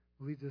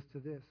 It leads us to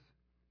this.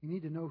 You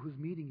need to know who's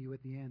meeting you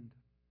at the end.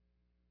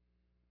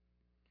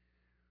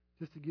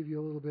 Just to give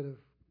you a little bit of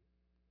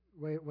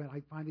when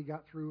I finally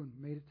got through and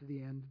made it to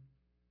the end,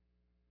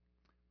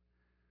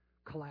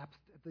 collapsed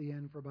at the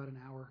end for about an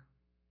hour.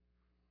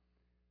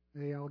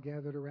 They all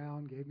gathered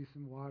around, gave me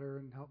some water,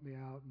 and helped me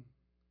out. And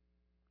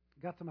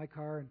got to my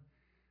car, and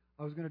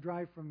I was going to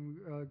drive from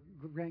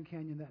Grand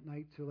Canyon that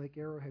night to Lake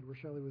Arrowhead, where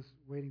Shelley was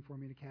waiting for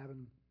me in a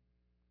cabin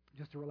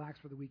just to relax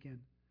for the weekend.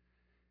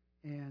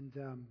 And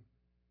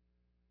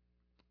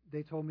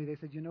they told me, they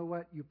said, you know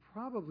what, you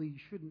probably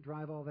shouldn't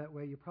drive all that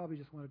way. You probably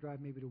just want to drive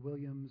maybe to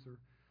Williams or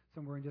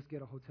somewhere and just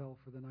get a hotel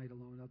for the night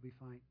alone. That'll be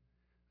fine.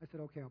 I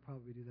said, okay, I'll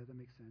probably do that. That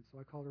makes sense. So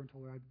I called her and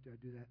told her I'd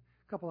do that.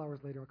 A couple hours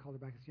later, I called her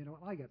back and said, you know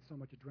what, I got so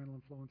much adrenaline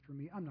flowing through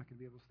me, I'm not going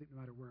to be able to sleep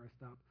no matter where I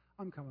stop.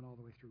 I'm coming all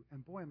the way through.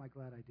 And boy, am I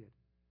glad I did.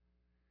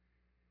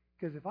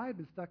 Because if I had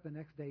been stuck the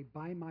next day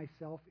by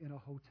myself in a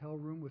hotel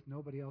room with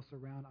nobody else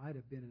around, I'd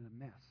have been in a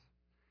mess.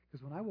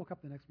 Because when I woke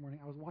up the next morning,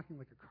 I was walking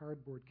like a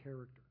cardboard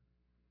character.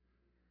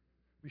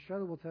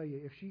 Michelle will tell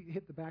you, if she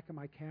hit the back of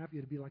my calf,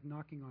 it'd be like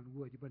knocking on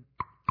wood.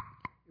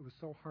 It was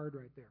so hard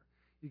right there.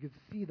 You could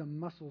see the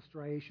muscle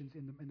striations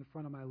in the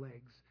front of my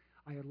legs.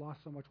 I had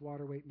lost so much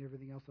water weight and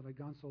everything else that I'd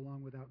gone so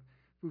long without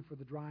food for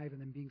the drive, and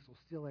then being so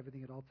still,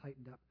 everything had all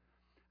tightened up.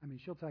 I mean,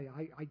 she'll tell you,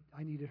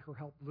 I needed her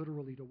help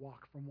literally to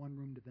walk from one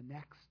room to the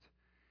next.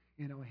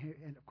 And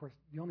of course,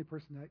 the only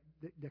person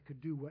that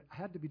could do what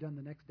had to be done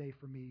the next day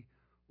for me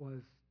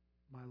was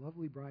my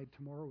lovely bride,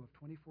 tomorrow, of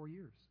 24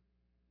 years.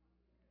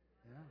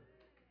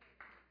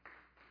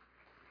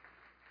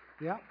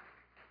 Yeah.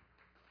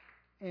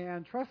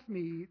 And trust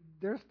me,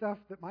 there's stuff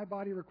that my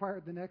body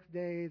required the next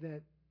day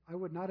that I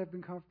would not have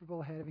been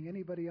comfortable having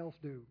anybody else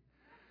do.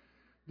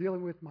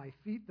 Dealing with my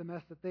feet, the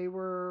mess that they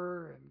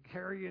were, and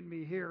carrying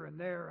me here and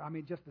there. I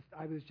mean,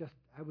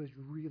 I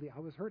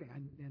was hurting.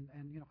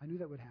 And I knew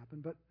that would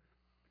happen, but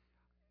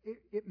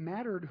it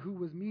mattered who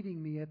was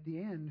meeting me at the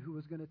end, who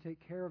was going to take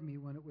care of me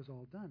when it was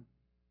all done.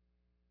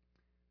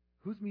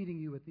 Who's meeting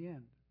you at the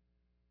end?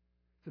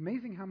 It's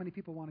amazing how many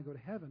people want to go to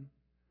heaven,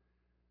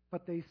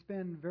 but they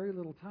spend very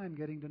little time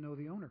getting to know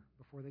the owner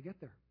before they get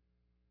there.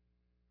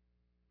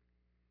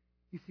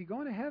 You see,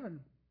 going to heaven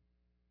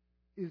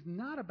is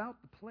not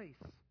about the place.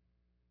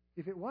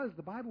 If it was,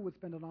 the Bible would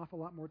spend an awful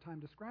lot more time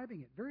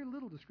describing it. Very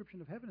little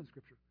description of heaven in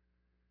Scripture.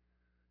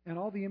 And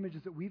all the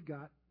images that we've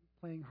got,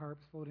 playing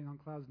harps, floating on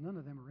clouds, none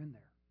of them are in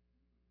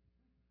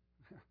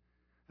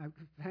there.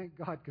 Thank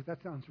God, because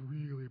that sounds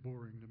really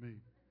boring to me.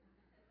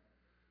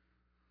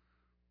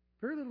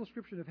 Very little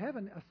description of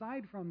heaven,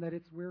 aside from that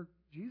it's where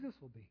Jesus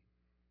will be.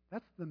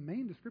 That's the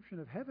main description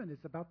of heaven.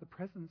 It's about the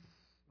presence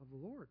of the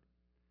Lord.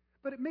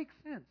 But it makes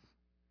sense,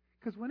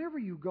 because whenever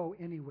you go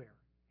anywhere,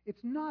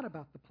 it's not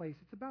about the place.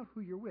 It's about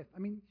who you're with. I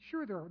mean,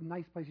 sure, there are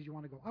nice places you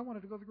want to go. I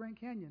wanted to go to the Grand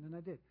Canyon, and I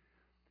did.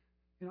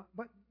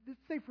 But let's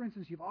say, for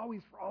instance, you've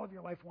always, for all of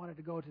your life, wanted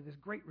to go to this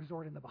great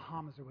resort in the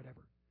Bahamas or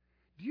whatever.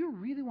 Do you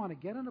really want to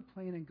get on a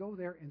plane and go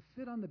there and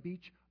sit on the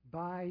beach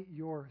by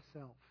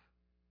yourself?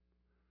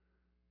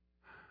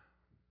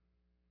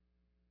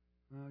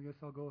 I guess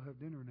I'll go have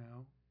dinner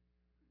now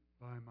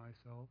by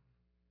myself.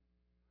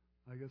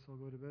 I guess I'll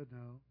go to bed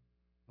now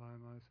by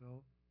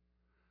myself.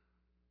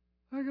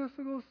 I guess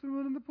I'll go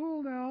swim in the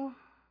pool now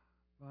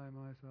by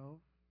myself.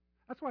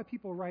 That's why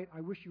people write,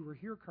 I wish you were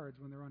here cards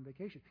when they're on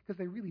vacation, because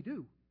they really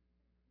do.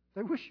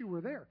 They wish you were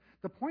there.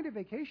 The point of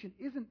vacation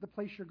isn't the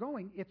place you're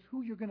going, it's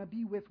who you're going to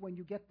be with when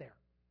you get there.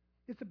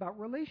 It's about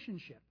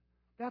relationship.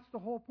 That's the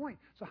whole point.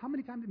 So how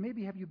many times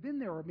maybe have you been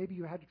there, or maybe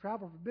you had to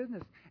travel for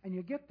business, and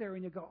you get there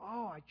and you go,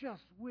 oh, I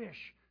just wish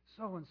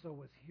so-and-so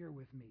was here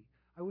with me.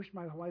 I wish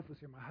my wife was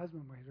here, my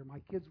husband was here, my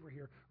kids were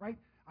here, right?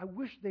 I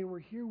wish they were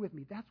here with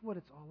me. That's what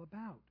it's all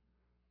about.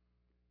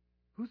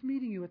 Who's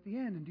meeting you at the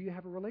end, and do you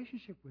have a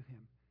relationship with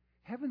him?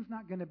 Heaven's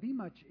not going to be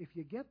much if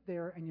you get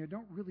there and you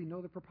don't really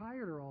know the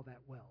proprietor all that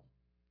well.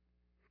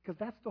 Because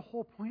that's the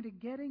whole point of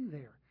getting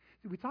there.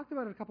 See, we talked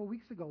about it a couple of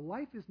weeks ago.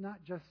 Life is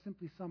not just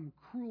simply some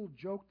cruel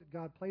joke that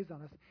God plays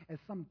on us as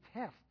some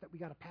test that we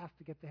got to pass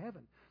to get to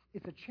heaven.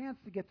 It's a chance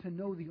to get to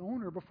know the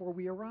owner before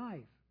we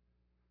arrive.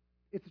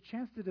 It's a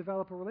chance to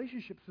develop a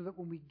relationship so that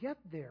when we get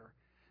there,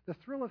 the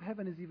thrill of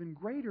heaven is even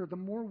greater the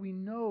more we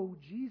know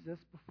Jesus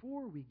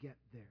before we get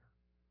there.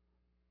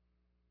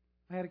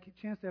 I had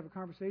a chance to have a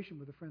conversation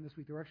with a friend this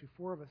week. There were actually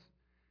 4 of us.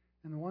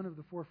 And one of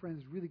the 4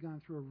 friends has really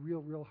gone through a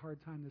real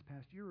hard time this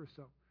past year or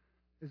so.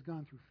 Has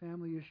gone through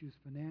family issues,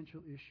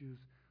 financial issues,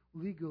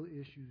 legal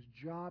issues,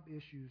 job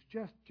issues,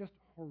 just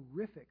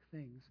horrific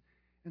things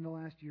in the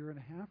last year and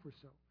a half or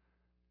so.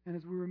 And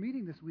as we were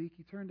meeting this week,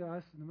 he turned to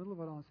us in the middle of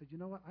it all and said, you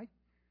know what,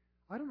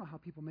 I don't know how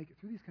people make it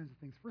through these kinds of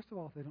things. First of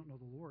all, if they don't know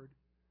the Lord.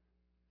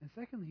 And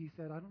secondly, he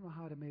said, I don't know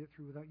how to make it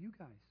through without you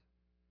guys.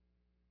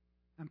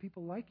 And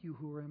people like you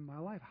who are in my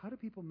life. How do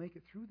people make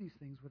it through these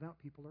things without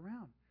people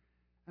around?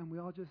 And we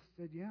all just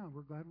said, yeah,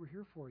 we're glad we're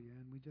here for you.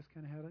 And we just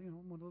kind of had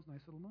one of those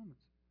nice little moments.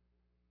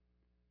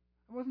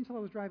 It wasn't until I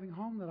was driving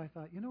home that I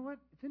thought, you know what?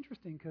 It's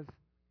interesting because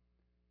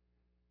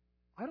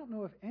I don't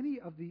know if any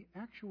of the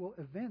actual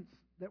events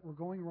that were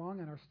going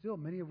wrong and are still,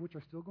 many of which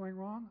are still going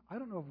wrong, I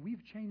don't know if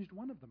we've changed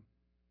one of them.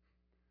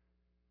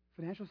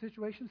 Financial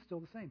situation,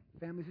 still the same.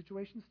 Family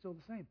situation, still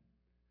the same.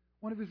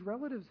 One of his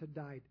relatives had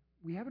died.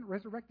 We haven't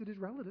resurrected his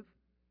relative.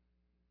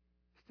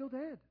 Still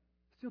dead.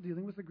 Still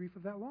dealing with the grief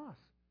of that loss.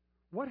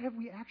 What have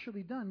we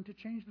actually done to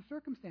change the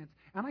circumstance?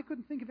 And I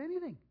couldn't think of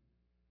anything.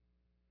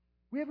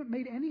 We haven't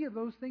made any of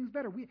those things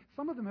better.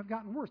 Some of them have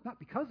gotten worse, not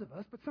because of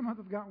us, but some of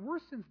them have gotten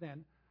worse since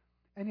then.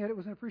 And yet it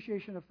was an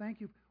appreciation of thank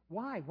you.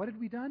 Why? What had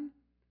we done?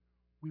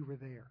 We were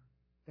there.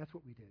 That's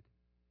what we did.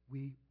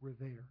 We were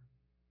there.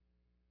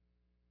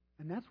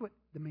 And that's what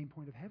the main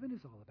point of heaven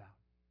is all about.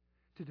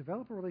 To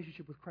develop a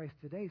relationship with Christ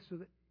today so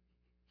that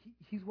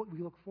He's what we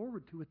look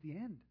forward to at the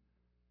end.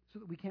 So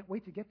that we can't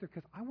wait to get there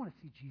because I want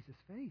to see Jesus'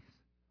 face.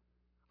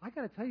 I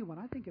got to tell you, when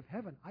I think of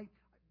heaven, I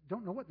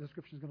don't know what the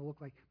description is going to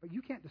look like, but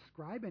you can't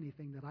describe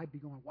anything that I'd be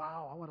going,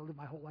 wow, I want to live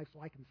my whole life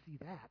so I can see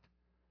that.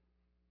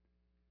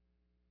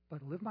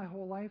 But live my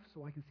whole life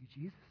so I can see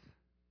Jesus?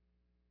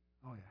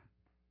 Oh,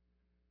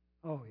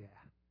 yeah. Oh, yeah.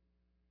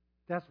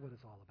 That's what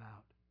it's all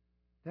about.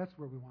 That's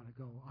where we want to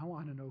go. I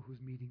want to know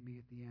who's meeting me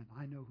at the end.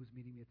 I know who's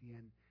meeting me at the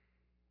end.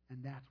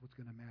 And that's what's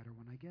going to matter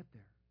when I get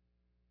there.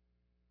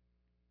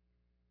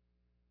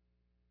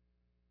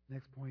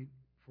 Next point,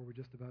 before we're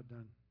just about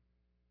done.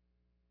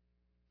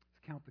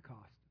 Let's count the cost.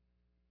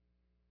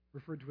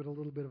 Referred to it a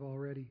little bit of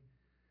already.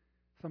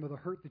 Some of the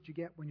hurt that you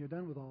get when you're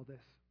done with all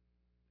this.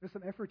 There's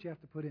some effort you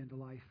have to put into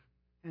life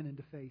and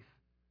into faith.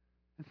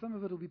 And some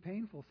of it will be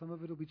painful. Some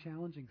of it will be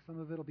challenging. Some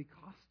of it will be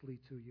costly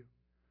to you.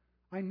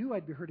 I knew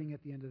I'd be hurting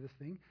at the end of this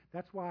thing.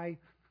 That's why,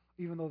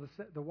 even though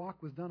the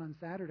walk was done on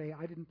Saturday,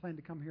 I didn't plan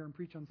to come here and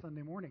preach on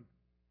Sunday morning.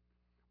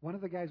 One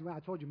of the guys, I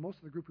told you most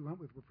of the group we went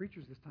with were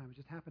preachers this time. It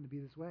just happened to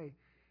be this way.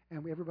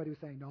 And everybody was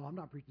saying, no, I'm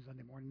not preaching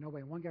Sunday morning. No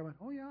way. And one guy went,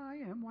 oh, yeah, I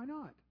am. Why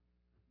not?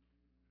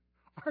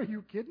 Are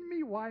you kidding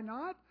me? Why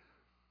not?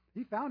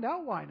 He found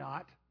out why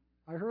not.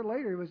 I heard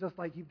later it was just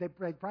like they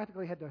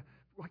practically had to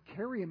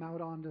carry him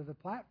out onto the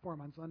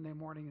platform on Sunday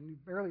morning, and he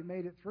barely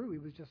made it through. He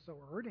was just so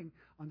hurting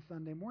on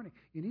Sunday morning.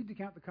 You need to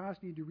count the cost.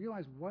 You need to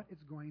realize what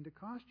it's going to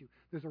cost you.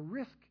 There's a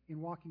risk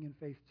in walking in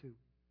faith, too.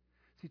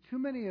 See, too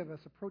many of us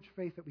approach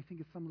faith that we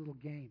think it's some little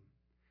game.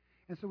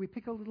 And so we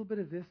pick a little bit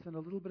of this and a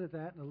little bit of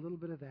that and a little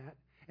bit of that.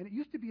 And it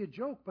used to be a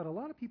joke, but a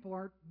lot of people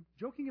aren't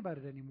joking about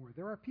it anymore.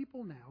 There are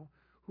people now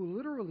who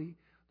literally,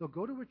 they'll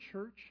go to a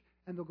church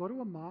and they'll go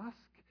to a mosque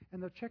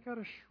and they'll check out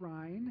a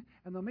shrine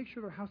and they'll make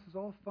sure their house is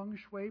all feng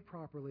shui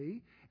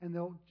properly and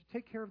they'll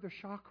take care of their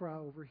chakra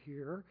over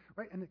here,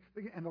 right? And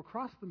they'll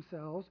cross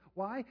themselves.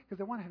 Why? Because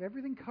they want to have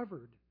everything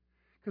covered.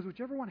 Because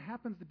whichever one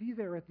happens to be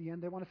there at the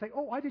end, they want to say,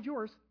 oh, I did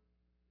yours.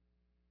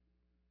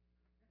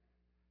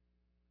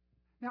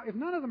 Now, if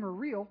none of them are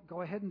real, go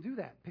ahead and do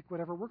that. Pick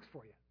whatever works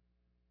for you.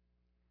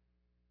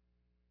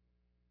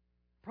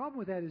 Problem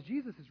with that is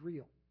Jesus is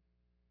real.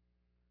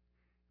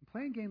 And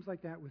playing games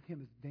like that with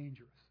Him is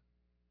dangerous.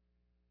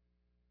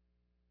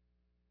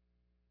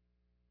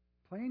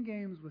 Playing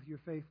games with your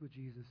faith with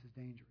Jesus is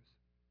dangerous.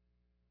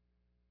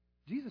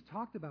 Jesus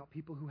talked about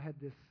people who had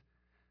this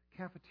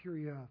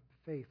cafeteria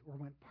faith or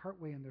went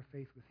partway in their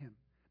faith with him.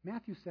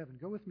 Matthew 7,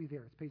 go with me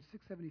there. It's page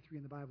 673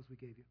 in the Bibles we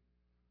gave you.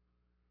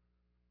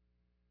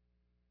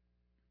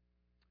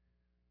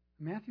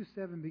 Matthew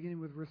 7, beginning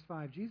with verse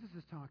 5, Jesus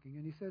is talking,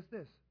 and he says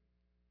this,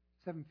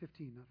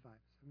 7:15, not 5,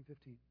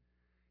 7:15.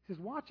 He says,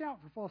 "Watch out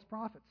for false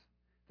prophets.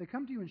 They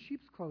come to you in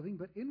sheep's clothing,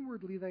 but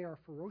inwardly they are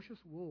ferocious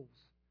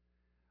wolves.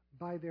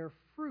 By their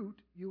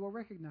fruit you will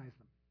recognize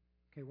them."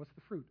 Okay, what's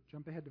the fruit?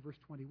 Jump ahead to verse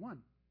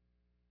 21.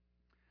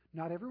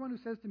 "Not everyone who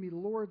says to me,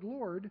 'Lord,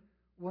 Lord,'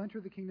 will enter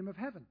the kingdom of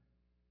heaven."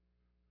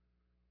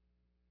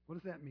 What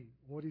does that mean?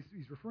 Well, what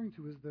he's referring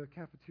to is the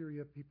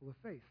cafeteria people of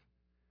faith.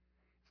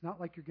 It's not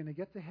like you're going to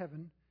get to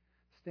heaven,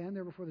 stand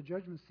there before the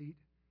judgment seat,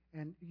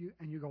 and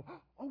you go,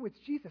 "Oh, it's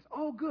Jesus.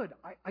 Oh, good.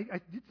 I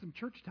did some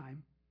church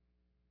time.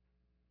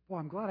 Well,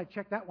 I'm glad I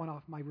checked that one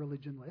off my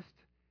religion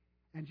list."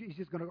 And he's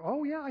just going to go,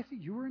 "Oh, yeah, I see.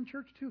 You were in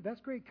church too.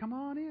 That's great. Come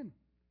on in."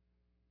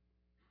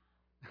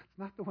 That's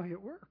not the way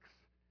it works.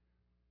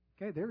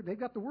 Okay, they've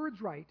got the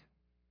words right,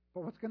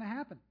 but what's going to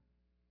happen?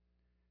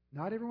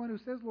 "Not everyone who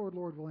says, 'Lord,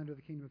 Lord,' will enter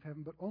the kingdom of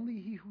heaven, but only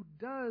he who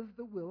does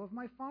the will of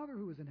my Father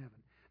who is in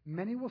heaven.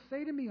 Many will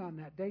say to me on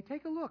that day,"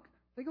 take a look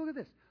at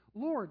this,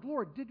 "Lord,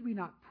 Lord, did we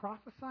not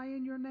prophesy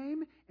in your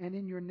name, and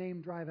in your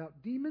name drive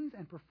out demons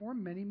and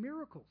perform many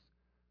miracles?"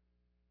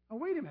 Oh,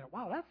 wait a minute.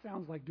 Wow, that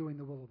sounds like doing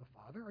the will of the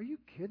Father. Are you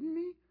kidding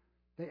me?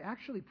 They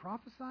actually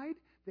prophesied,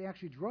 they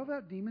actually drove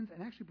out demons,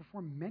 and actually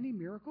performed many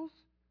miracles?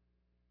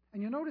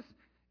 And you'll notice,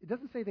 it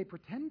doesn't say they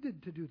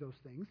pretended to do those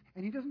things,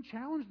 and he doesn't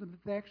challenge them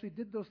that they actually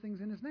did those things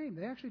in his name.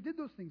 They actually did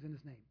those things in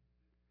his name.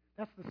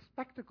 That's the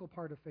spectacle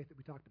part of faith that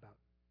we talked about.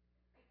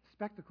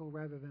 Spectacle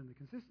rather than the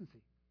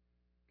consistency.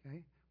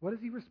 Okay? What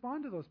does he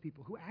respond to those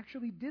people who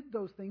actually did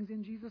those things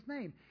in Jesus'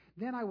 name?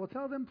 "Then I will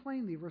tell them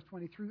plainly," verse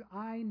 23,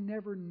 "I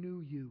never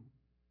knew you.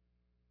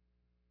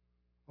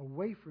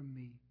 Away from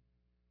me,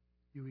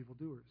 you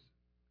evildoers."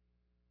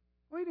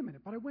 Wait a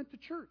minute, but I went to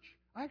church.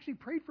 I actually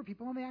prayed for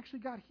people and they actually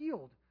got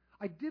healed.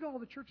 I did all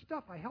the church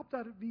stuff. I helped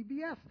out at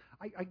VBS.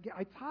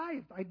 I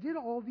tithed. I did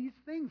all these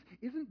things.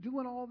 Isn't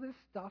doing all this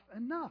stuff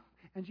enough?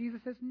 And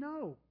Jesus says,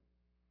 no.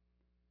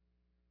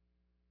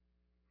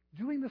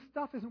 Doing the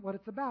stuff isn't what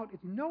it's about.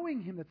 It's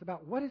knowing him that's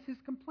about. What is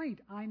his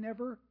complaint? "I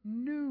never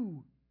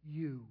knew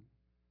you."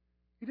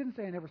 He didn't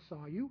say, "I never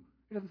saw you."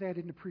 He doesn't say, "I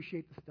didn't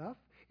appreciate the stuff."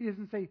 He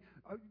doesn't say,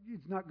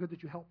 "It's not good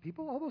that you help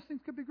people." All those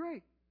things could be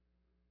great.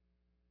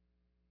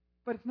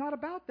 But it's not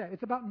about that.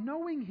 It's about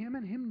knowing him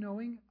and him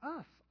knowing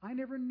us. "I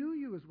never knew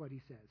you," is what he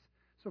says.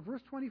 So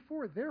verse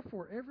 24,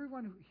 "Therefore,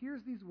 everyone who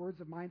hears these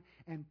words of mine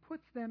and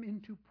puts them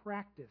into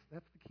practice,"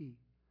 that's the key.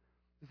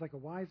 It's like a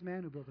wise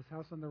man who built his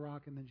house on the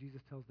rock, and then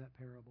Jesus tells that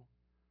parable.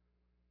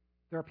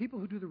 There are people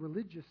who do the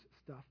religious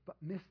stuff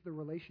but miss the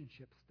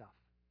relationship stuff.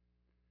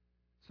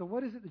 So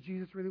what is it that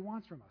Jesus really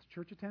wants from us?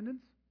 Church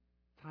attendance?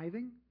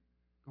 Tithing?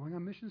 Going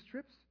on missions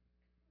trips?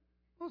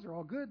 Those are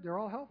all good. They're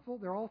all helpful.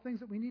 They're all things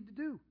that we need to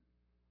do.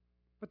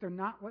 But they're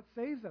not what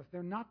saves us.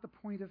 They're not the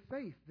point of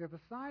faith. They're the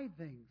side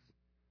things.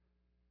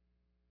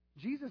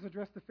 Jesus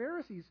addressed the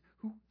Pharisees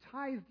who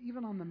tithed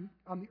even on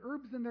the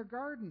herbs in their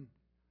garden.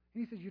 And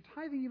he says, "You're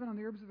tithing even on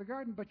the herbs of the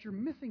garden, but you're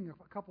missing a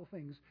couple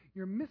things.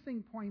 You're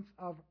missing points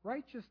of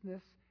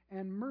righteousness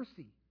and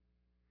mercy.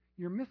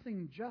 You're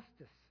missing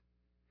justice."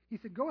 He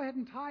said, "Go ahead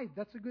and tithe.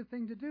 That's a good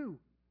thing to do.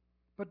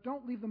 But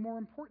don't leave the more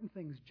important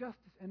things,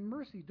 justice and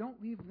mercy.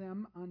 Don't leave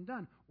them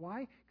undone."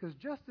 Why? Because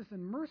justice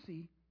and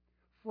mercy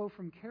flow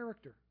from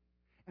character.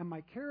 And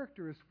my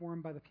character is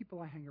formed by the people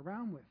I hang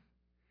around with.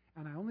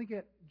 And I only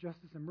get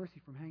justice and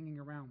mercy from hanging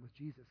around with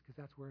Jesus, because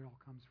that's where it all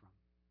comes from.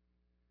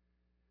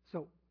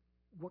 So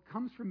what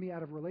comes from me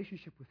out of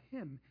relationship with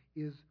him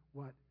is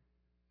what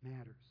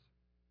matters.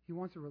 He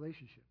wants a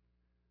relationship.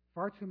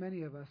 Far too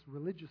many of us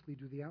religiously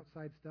do the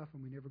outside stuff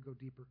and we never go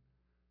deeper.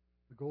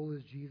 The goal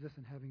is Jesus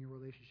and having a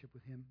relationship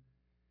with him.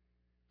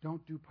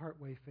 Don't do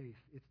part-way faith.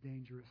 It's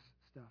dangerous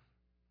stuff.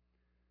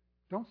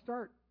 Don't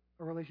start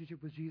a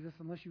relationship with Jesus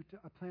unless you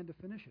plan to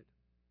finish it.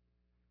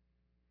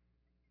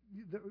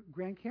 The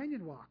Grand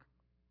Canyon walk,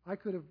 I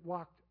could have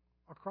walked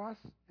across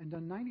and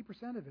done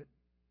 90% of it,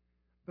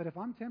 but if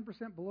I'm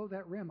 10% below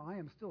that rim, I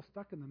am still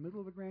stuck in the middle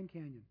of the Grand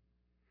Canyon.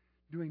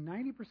 Doing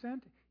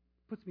 90%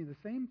 puts me in the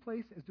same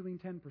place as doing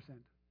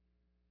 10%.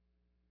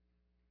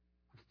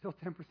 I'm still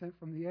 10%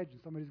 from the edge,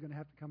 and somebody's going to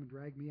have to come and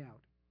drag me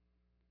out.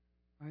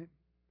 Right?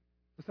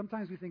 But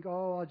sometimes we think,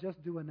 "Oh, I'll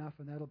just do enough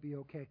and that'll be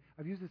okay."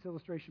 I've used this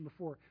illustration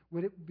before.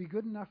 Would it be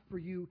good enough for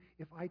you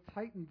if I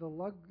tightened the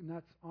lug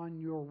nuts on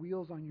your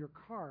wheels on your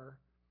car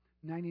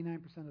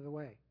 99% of the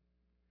way?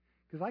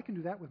 Because I can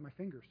do that with my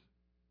fingers.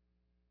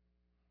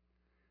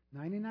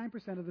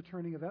 99% of the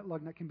turning of that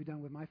lug nut can be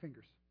done with my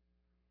fingers.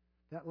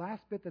 That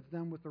last bit that's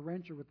done with the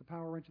wrench or with the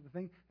power wrench of the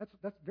thing,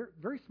 that's very,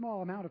 very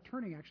small amount of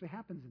turning actually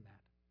happens in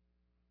that.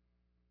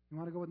 You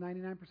want to go with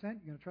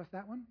 99%? You going to trust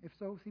that one? If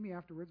so, see me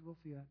afterwards. We'll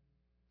see that.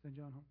 Send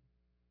John home.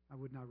 I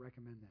would not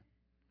recommend that.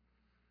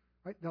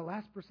 Right? The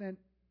last percent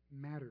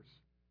matters.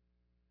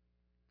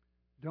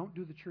 Don't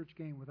do the church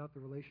game without the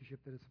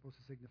relationship that it's supposed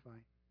to signify.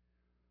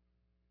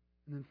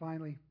 And then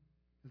finally,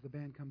 as the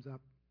band comes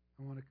up,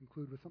 I want to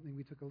conclude with something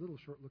we took a little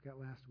short look at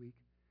last week.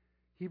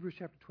 Hebrews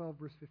chapter 12,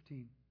 verse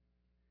 15.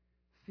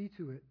 See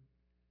to it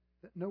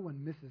that no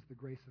one misses the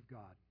grace of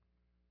God.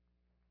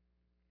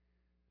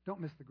 Don't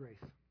miss the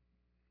grace.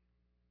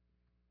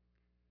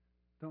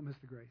 Don't miss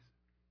the grace.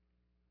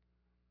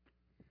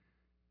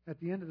 At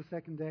the end of the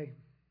second day,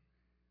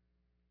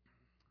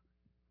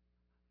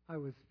 I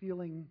was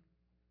feeling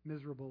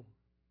miserable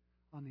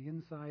on the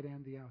inside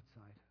and the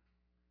outside.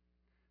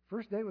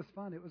 First day was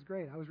fun. It was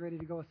great. I was ready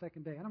to go a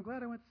second day. And I'm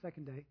glad I went the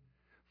second day.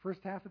 First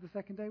half of the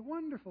second day,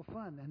 wonderful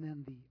fun. And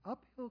then the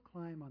uphill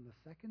climb on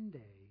the second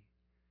day.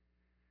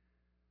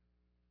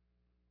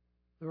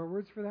 There are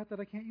words for that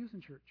I can't use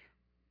in church.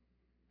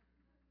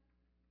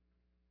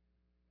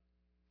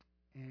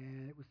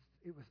 And it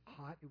was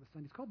hot. It was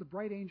sunny. It's called the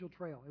Bright Angel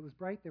Trail. It was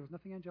bright. There was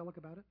nothing angelic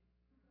about it.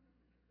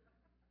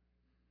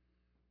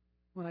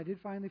 When I did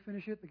finally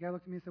finish it, the guy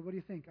looked at me and said, "What do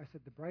you think?" I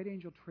said, "The Bright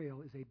Angel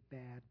Trail is a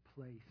bad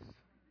place."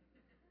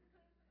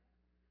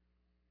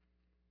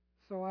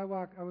 So I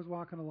was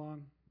walking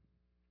along,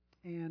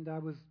 and I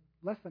was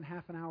less than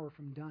half an hour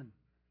from done.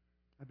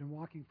 I've been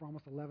walking for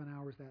almost 11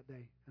 hours that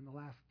day, and the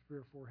last 3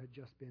 or 4 had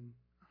just been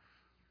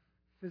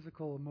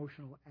physical,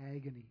 emotional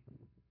agony.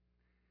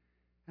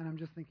 And I'm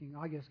just thinking,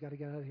 I guess got to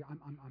get out of here.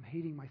 I'm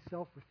hating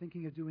myself for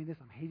thinking of doing this.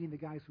 I'm hating the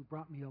guys who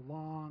brought me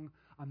along.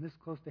 I'm this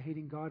close to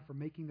hating God for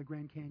making the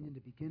Grand Canyon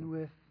to begin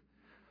with.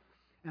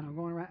 And I'm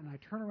going around, and I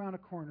turn around a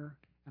corner,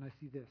 and I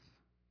see this.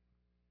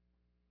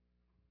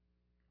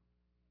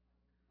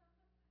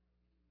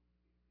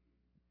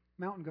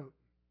 Mountain goat,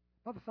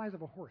 about the size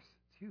of a horse.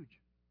 It's huge.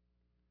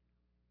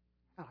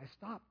 And I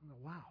stop and go,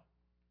 wow.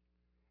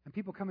 And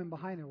people come in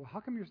behind there. Well,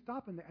 how come you're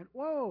stopping there? And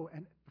whoa!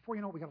 And before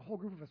you know it, we got a whole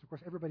group of us. Of course,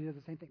 everybody does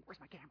the same thing.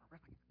 Where's my camera?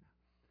 Where's my camera?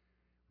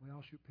 We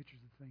all shoot pictures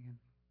of the thing, and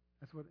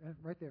that's what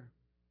right there.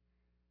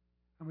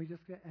 And we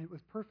just and it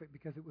was perfect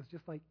because it was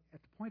just like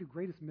at the point of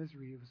greatest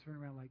misery, it was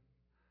turning around like,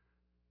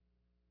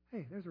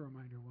 hey, there's a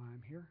reminder why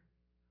I'm here.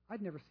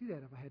 I'd never see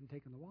that if I hadn't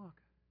taken the walk.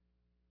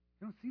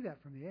 You don't see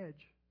that from the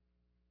edge.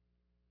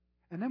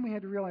 And then we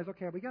had to realize,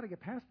 okay, we got to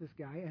get past this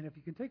guy, and if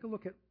you can take a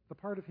look at the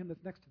part of him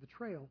that's next to the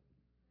trail.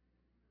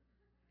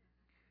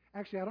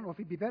 Actually, I don't know if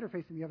he'd be better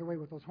facing the other way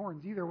with those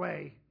horns. Either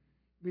way,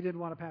 we didn't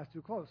want to pass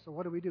too close. So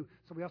what do?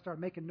 So we all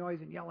started making noise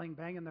and yelling,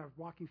 banging their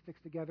walking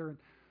sticks together, and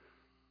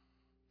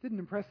didn't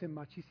impress him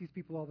much. He sees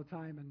people all the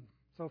time, and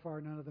so far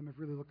none of them have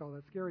really looked all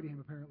that scary to him,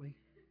 apparently.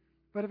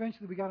 But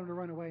eventually we got him to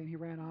run away, and he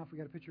ran off. We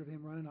got a picture of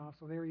him running off,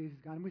 so there he is. He's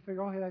gone. And we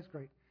figured, oh, hey, that's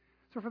great.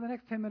 So for the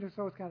next 10 minutes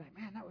or so, it's kind of like,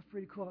 man, that was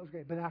pretty cool. That was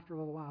great. But after a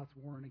little while, it's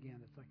worn again.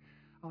 It's like,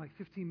 I'm like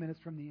 15 minutes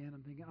from the end.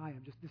 I'm thinking,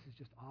 this is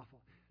just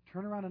awful.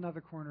 Turn around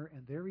another corner,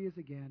 and there he is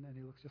again, and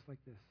he looks just like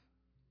this.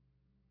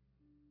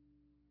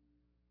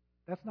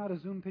 That's not a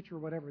zoom picture or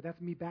whatever. That's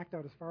me backed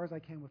out as far as I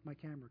can with my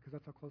camera because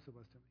that's how close it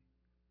was to me.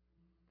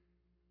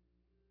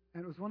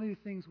 And it was one of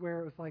these things where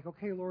it was like,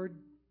 okay, Lord,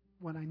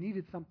 when I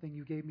needed something,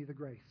 you gave me the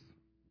grace.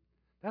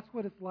 That's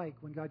what it's like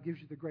when God gives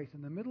you the grace.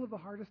 In the middle of the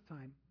hardest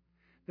time,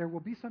 there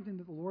will be something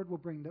that the Lord will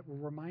bring that will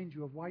remind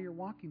you of why you're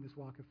walking this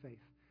walk of faith.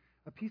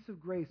 A piece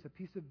of grace, a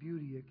piece of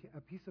beauty,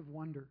 a piece of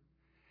wonder.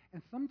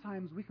 And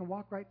sometimes we can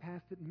walk right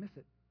past it and miss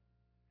it.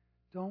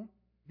 Don't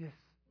miss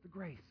the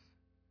grace.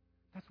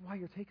 That's why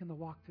you're taking the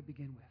walk to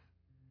begin with.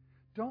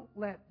 Don't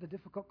let the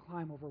difficult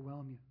climb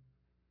overwhelm you.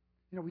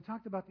 You know, we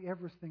talked about the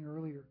Everest thing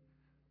earlier.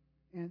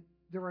 And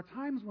there are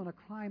times when a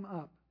climb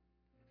up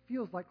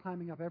feels like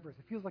climbing up Everest.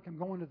 It feels like I'm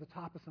going to the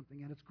top of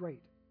something, and it's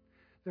great.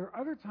 There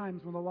are other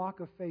times when the walk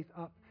of faith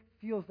up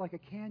feels like a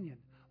canyon,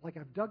 like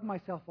I've dug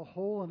myself a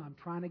hole and I'm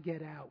trying to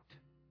get out.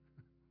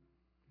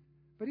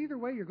 But either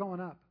way, you're going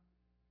up.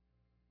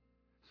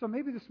 So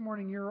maybe this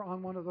morning you're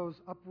on one of those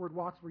upward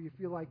walks where you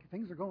feel like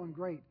things are going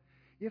great.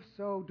 If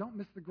so, don't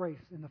miss the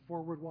grace in the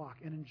forward walk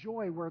and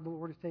enjoy where the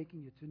Lord is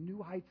taking you to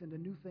new heights and to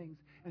new things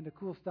and to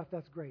cool stuff.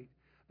 That's great.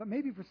 But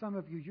maybe for some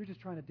of you, you're just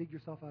trying to dig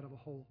yourself out of a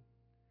hole.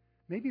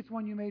 Maybe it's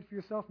one you made for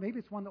yourself. Maybe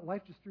it's one that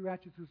life just threw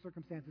at you through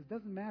circumstances.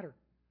 Doesn't matter.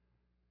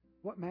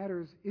 What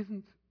matters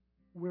isn't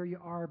where you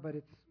are, but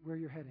it's where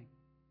you're heading.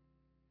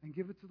 And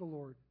give it to the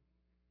Lord.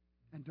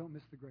 And don't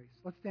miss the grace.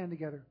 Let's stand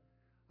together.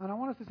 And I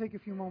want us to take a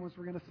few moments.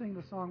 We're going to sing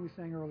the song we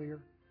sang earlier.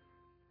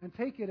 And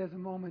take it as a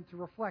moment to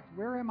reflect,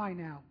 where am I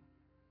now?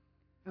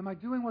 Am I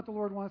doing what the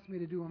Lord wants me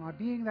to do? Am I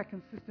being that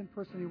consistent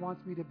person He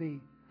wants me to be?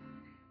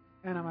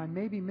 And am I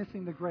maybe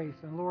missing the grace?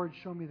 And Lord,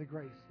 show me the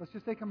grace. Let's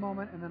just take a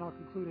moment, and then I'll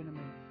conclude in a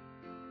minute.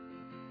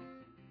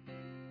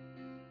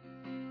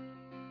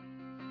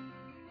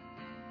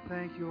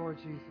 Thank you, Lord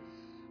Jesus.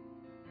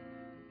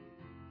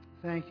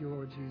 Thank you,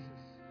 Lord Jesus.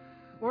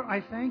 Lord,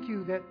 I thank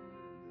you that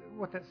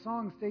what that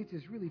song states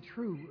is really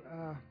true.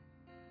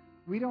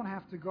 We don't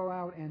have to go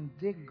out and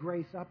dig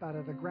grace up out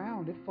of the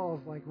ground. It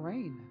falls like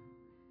rain.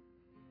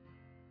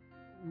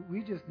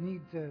 We just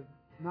need to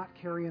not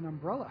carry an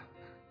umbrella.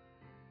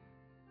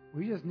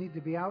 We just need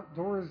to be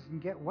outdoors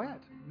and get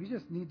wet. We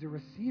just need to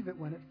receive it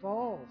when it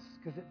falls,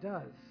 because it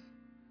does.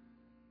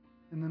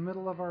 In the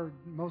middle of our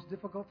most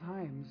difficult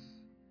times,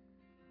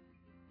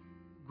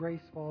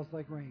 grace falls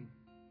like rain.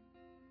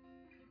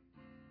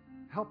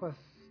 Help us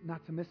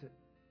not to miss it.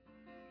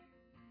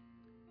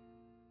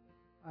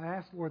 I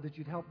ask, Lord, that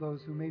you'd help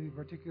those who may be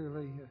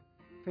particularly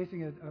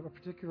facing a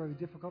particularly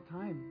difficult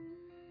time,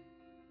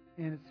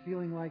 and it's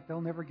feeling like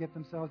they'll never get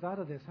themselves out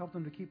of this. Help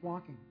them to keep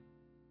walking.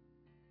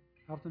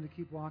 Help them to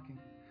keep walking.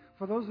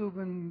 For those who've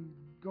been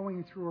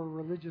going through a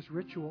religious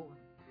ritual,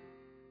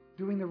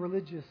 doing the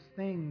religious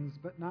things,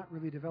 but not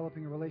really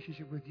developing a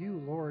relationship with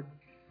you, Lord,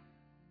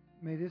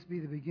 may this be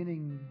the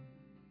beginning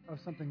of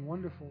something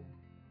wonderful,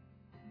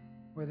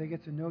 where they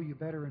get to know you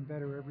better and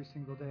better every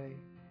single day.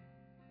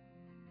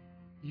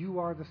 You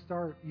are the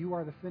start. You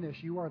are the finish.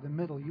 You are the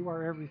middle. You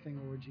are everything,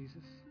 Lord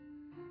Jesus.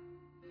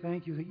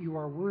 Thank you that you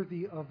are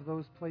worthy of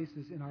those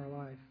places in our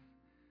life,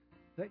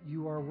 that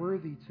you are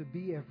worthy to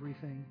be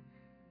everything,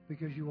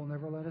 because you will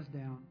never let us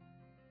down.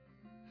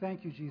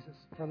 Thank you, Jesus,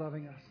 for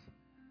loving us.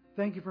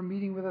 Thank you for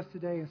meeting with us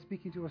today and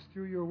speaking to us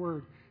through your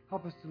word.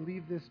 Help us to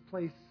leave this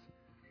place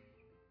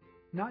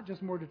not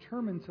just more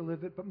determined to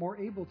live it, but more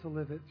able to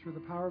live it through the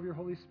power of your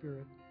Holy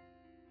Spirit.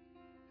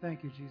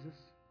 Thank you, Jesus.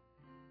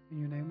 In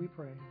your name we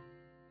pray.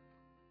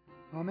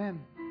 Amen.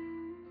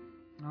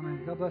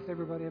 Amen. God bless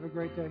everybody. Have a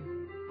great day.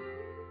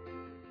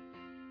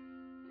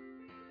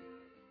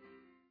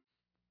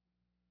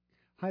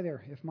 Hi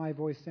there. If my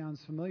voice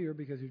sounds familiar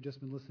because you've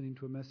just been listening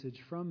to a message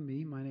from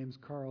me, my name's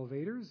Karl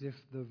Vaders. If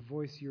the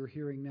voice you're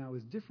hearing now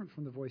is different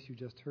from the voice you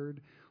just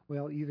heard,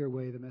 well, either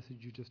way, the message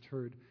you just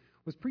heard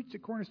was preached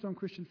at Cornerstone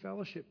Christian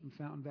Fellowship in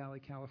Fountain Valley,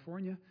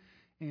 California.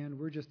 And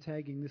we're just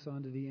tagging this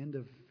on to the end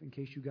of, in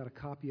case you got a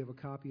copy of a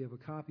copy of a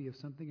copy of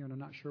something and I'm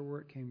not sure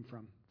where it came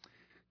from.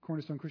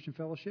 Cornerstone Christian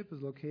Fellowship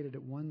is located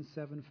at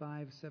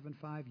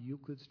 17575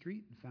 Euclid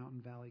Street in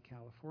Fountain Valley,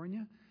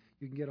 California.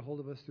 You can get a hold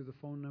of us through the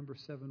phone number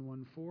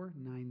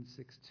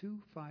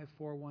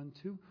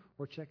 714-962-5412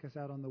 or check us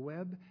out on the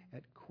web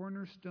at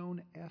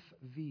Cornerstone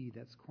FV.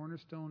 That's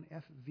Cornerstone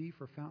FV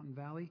for Fountain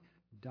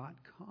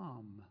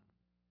Valley.com.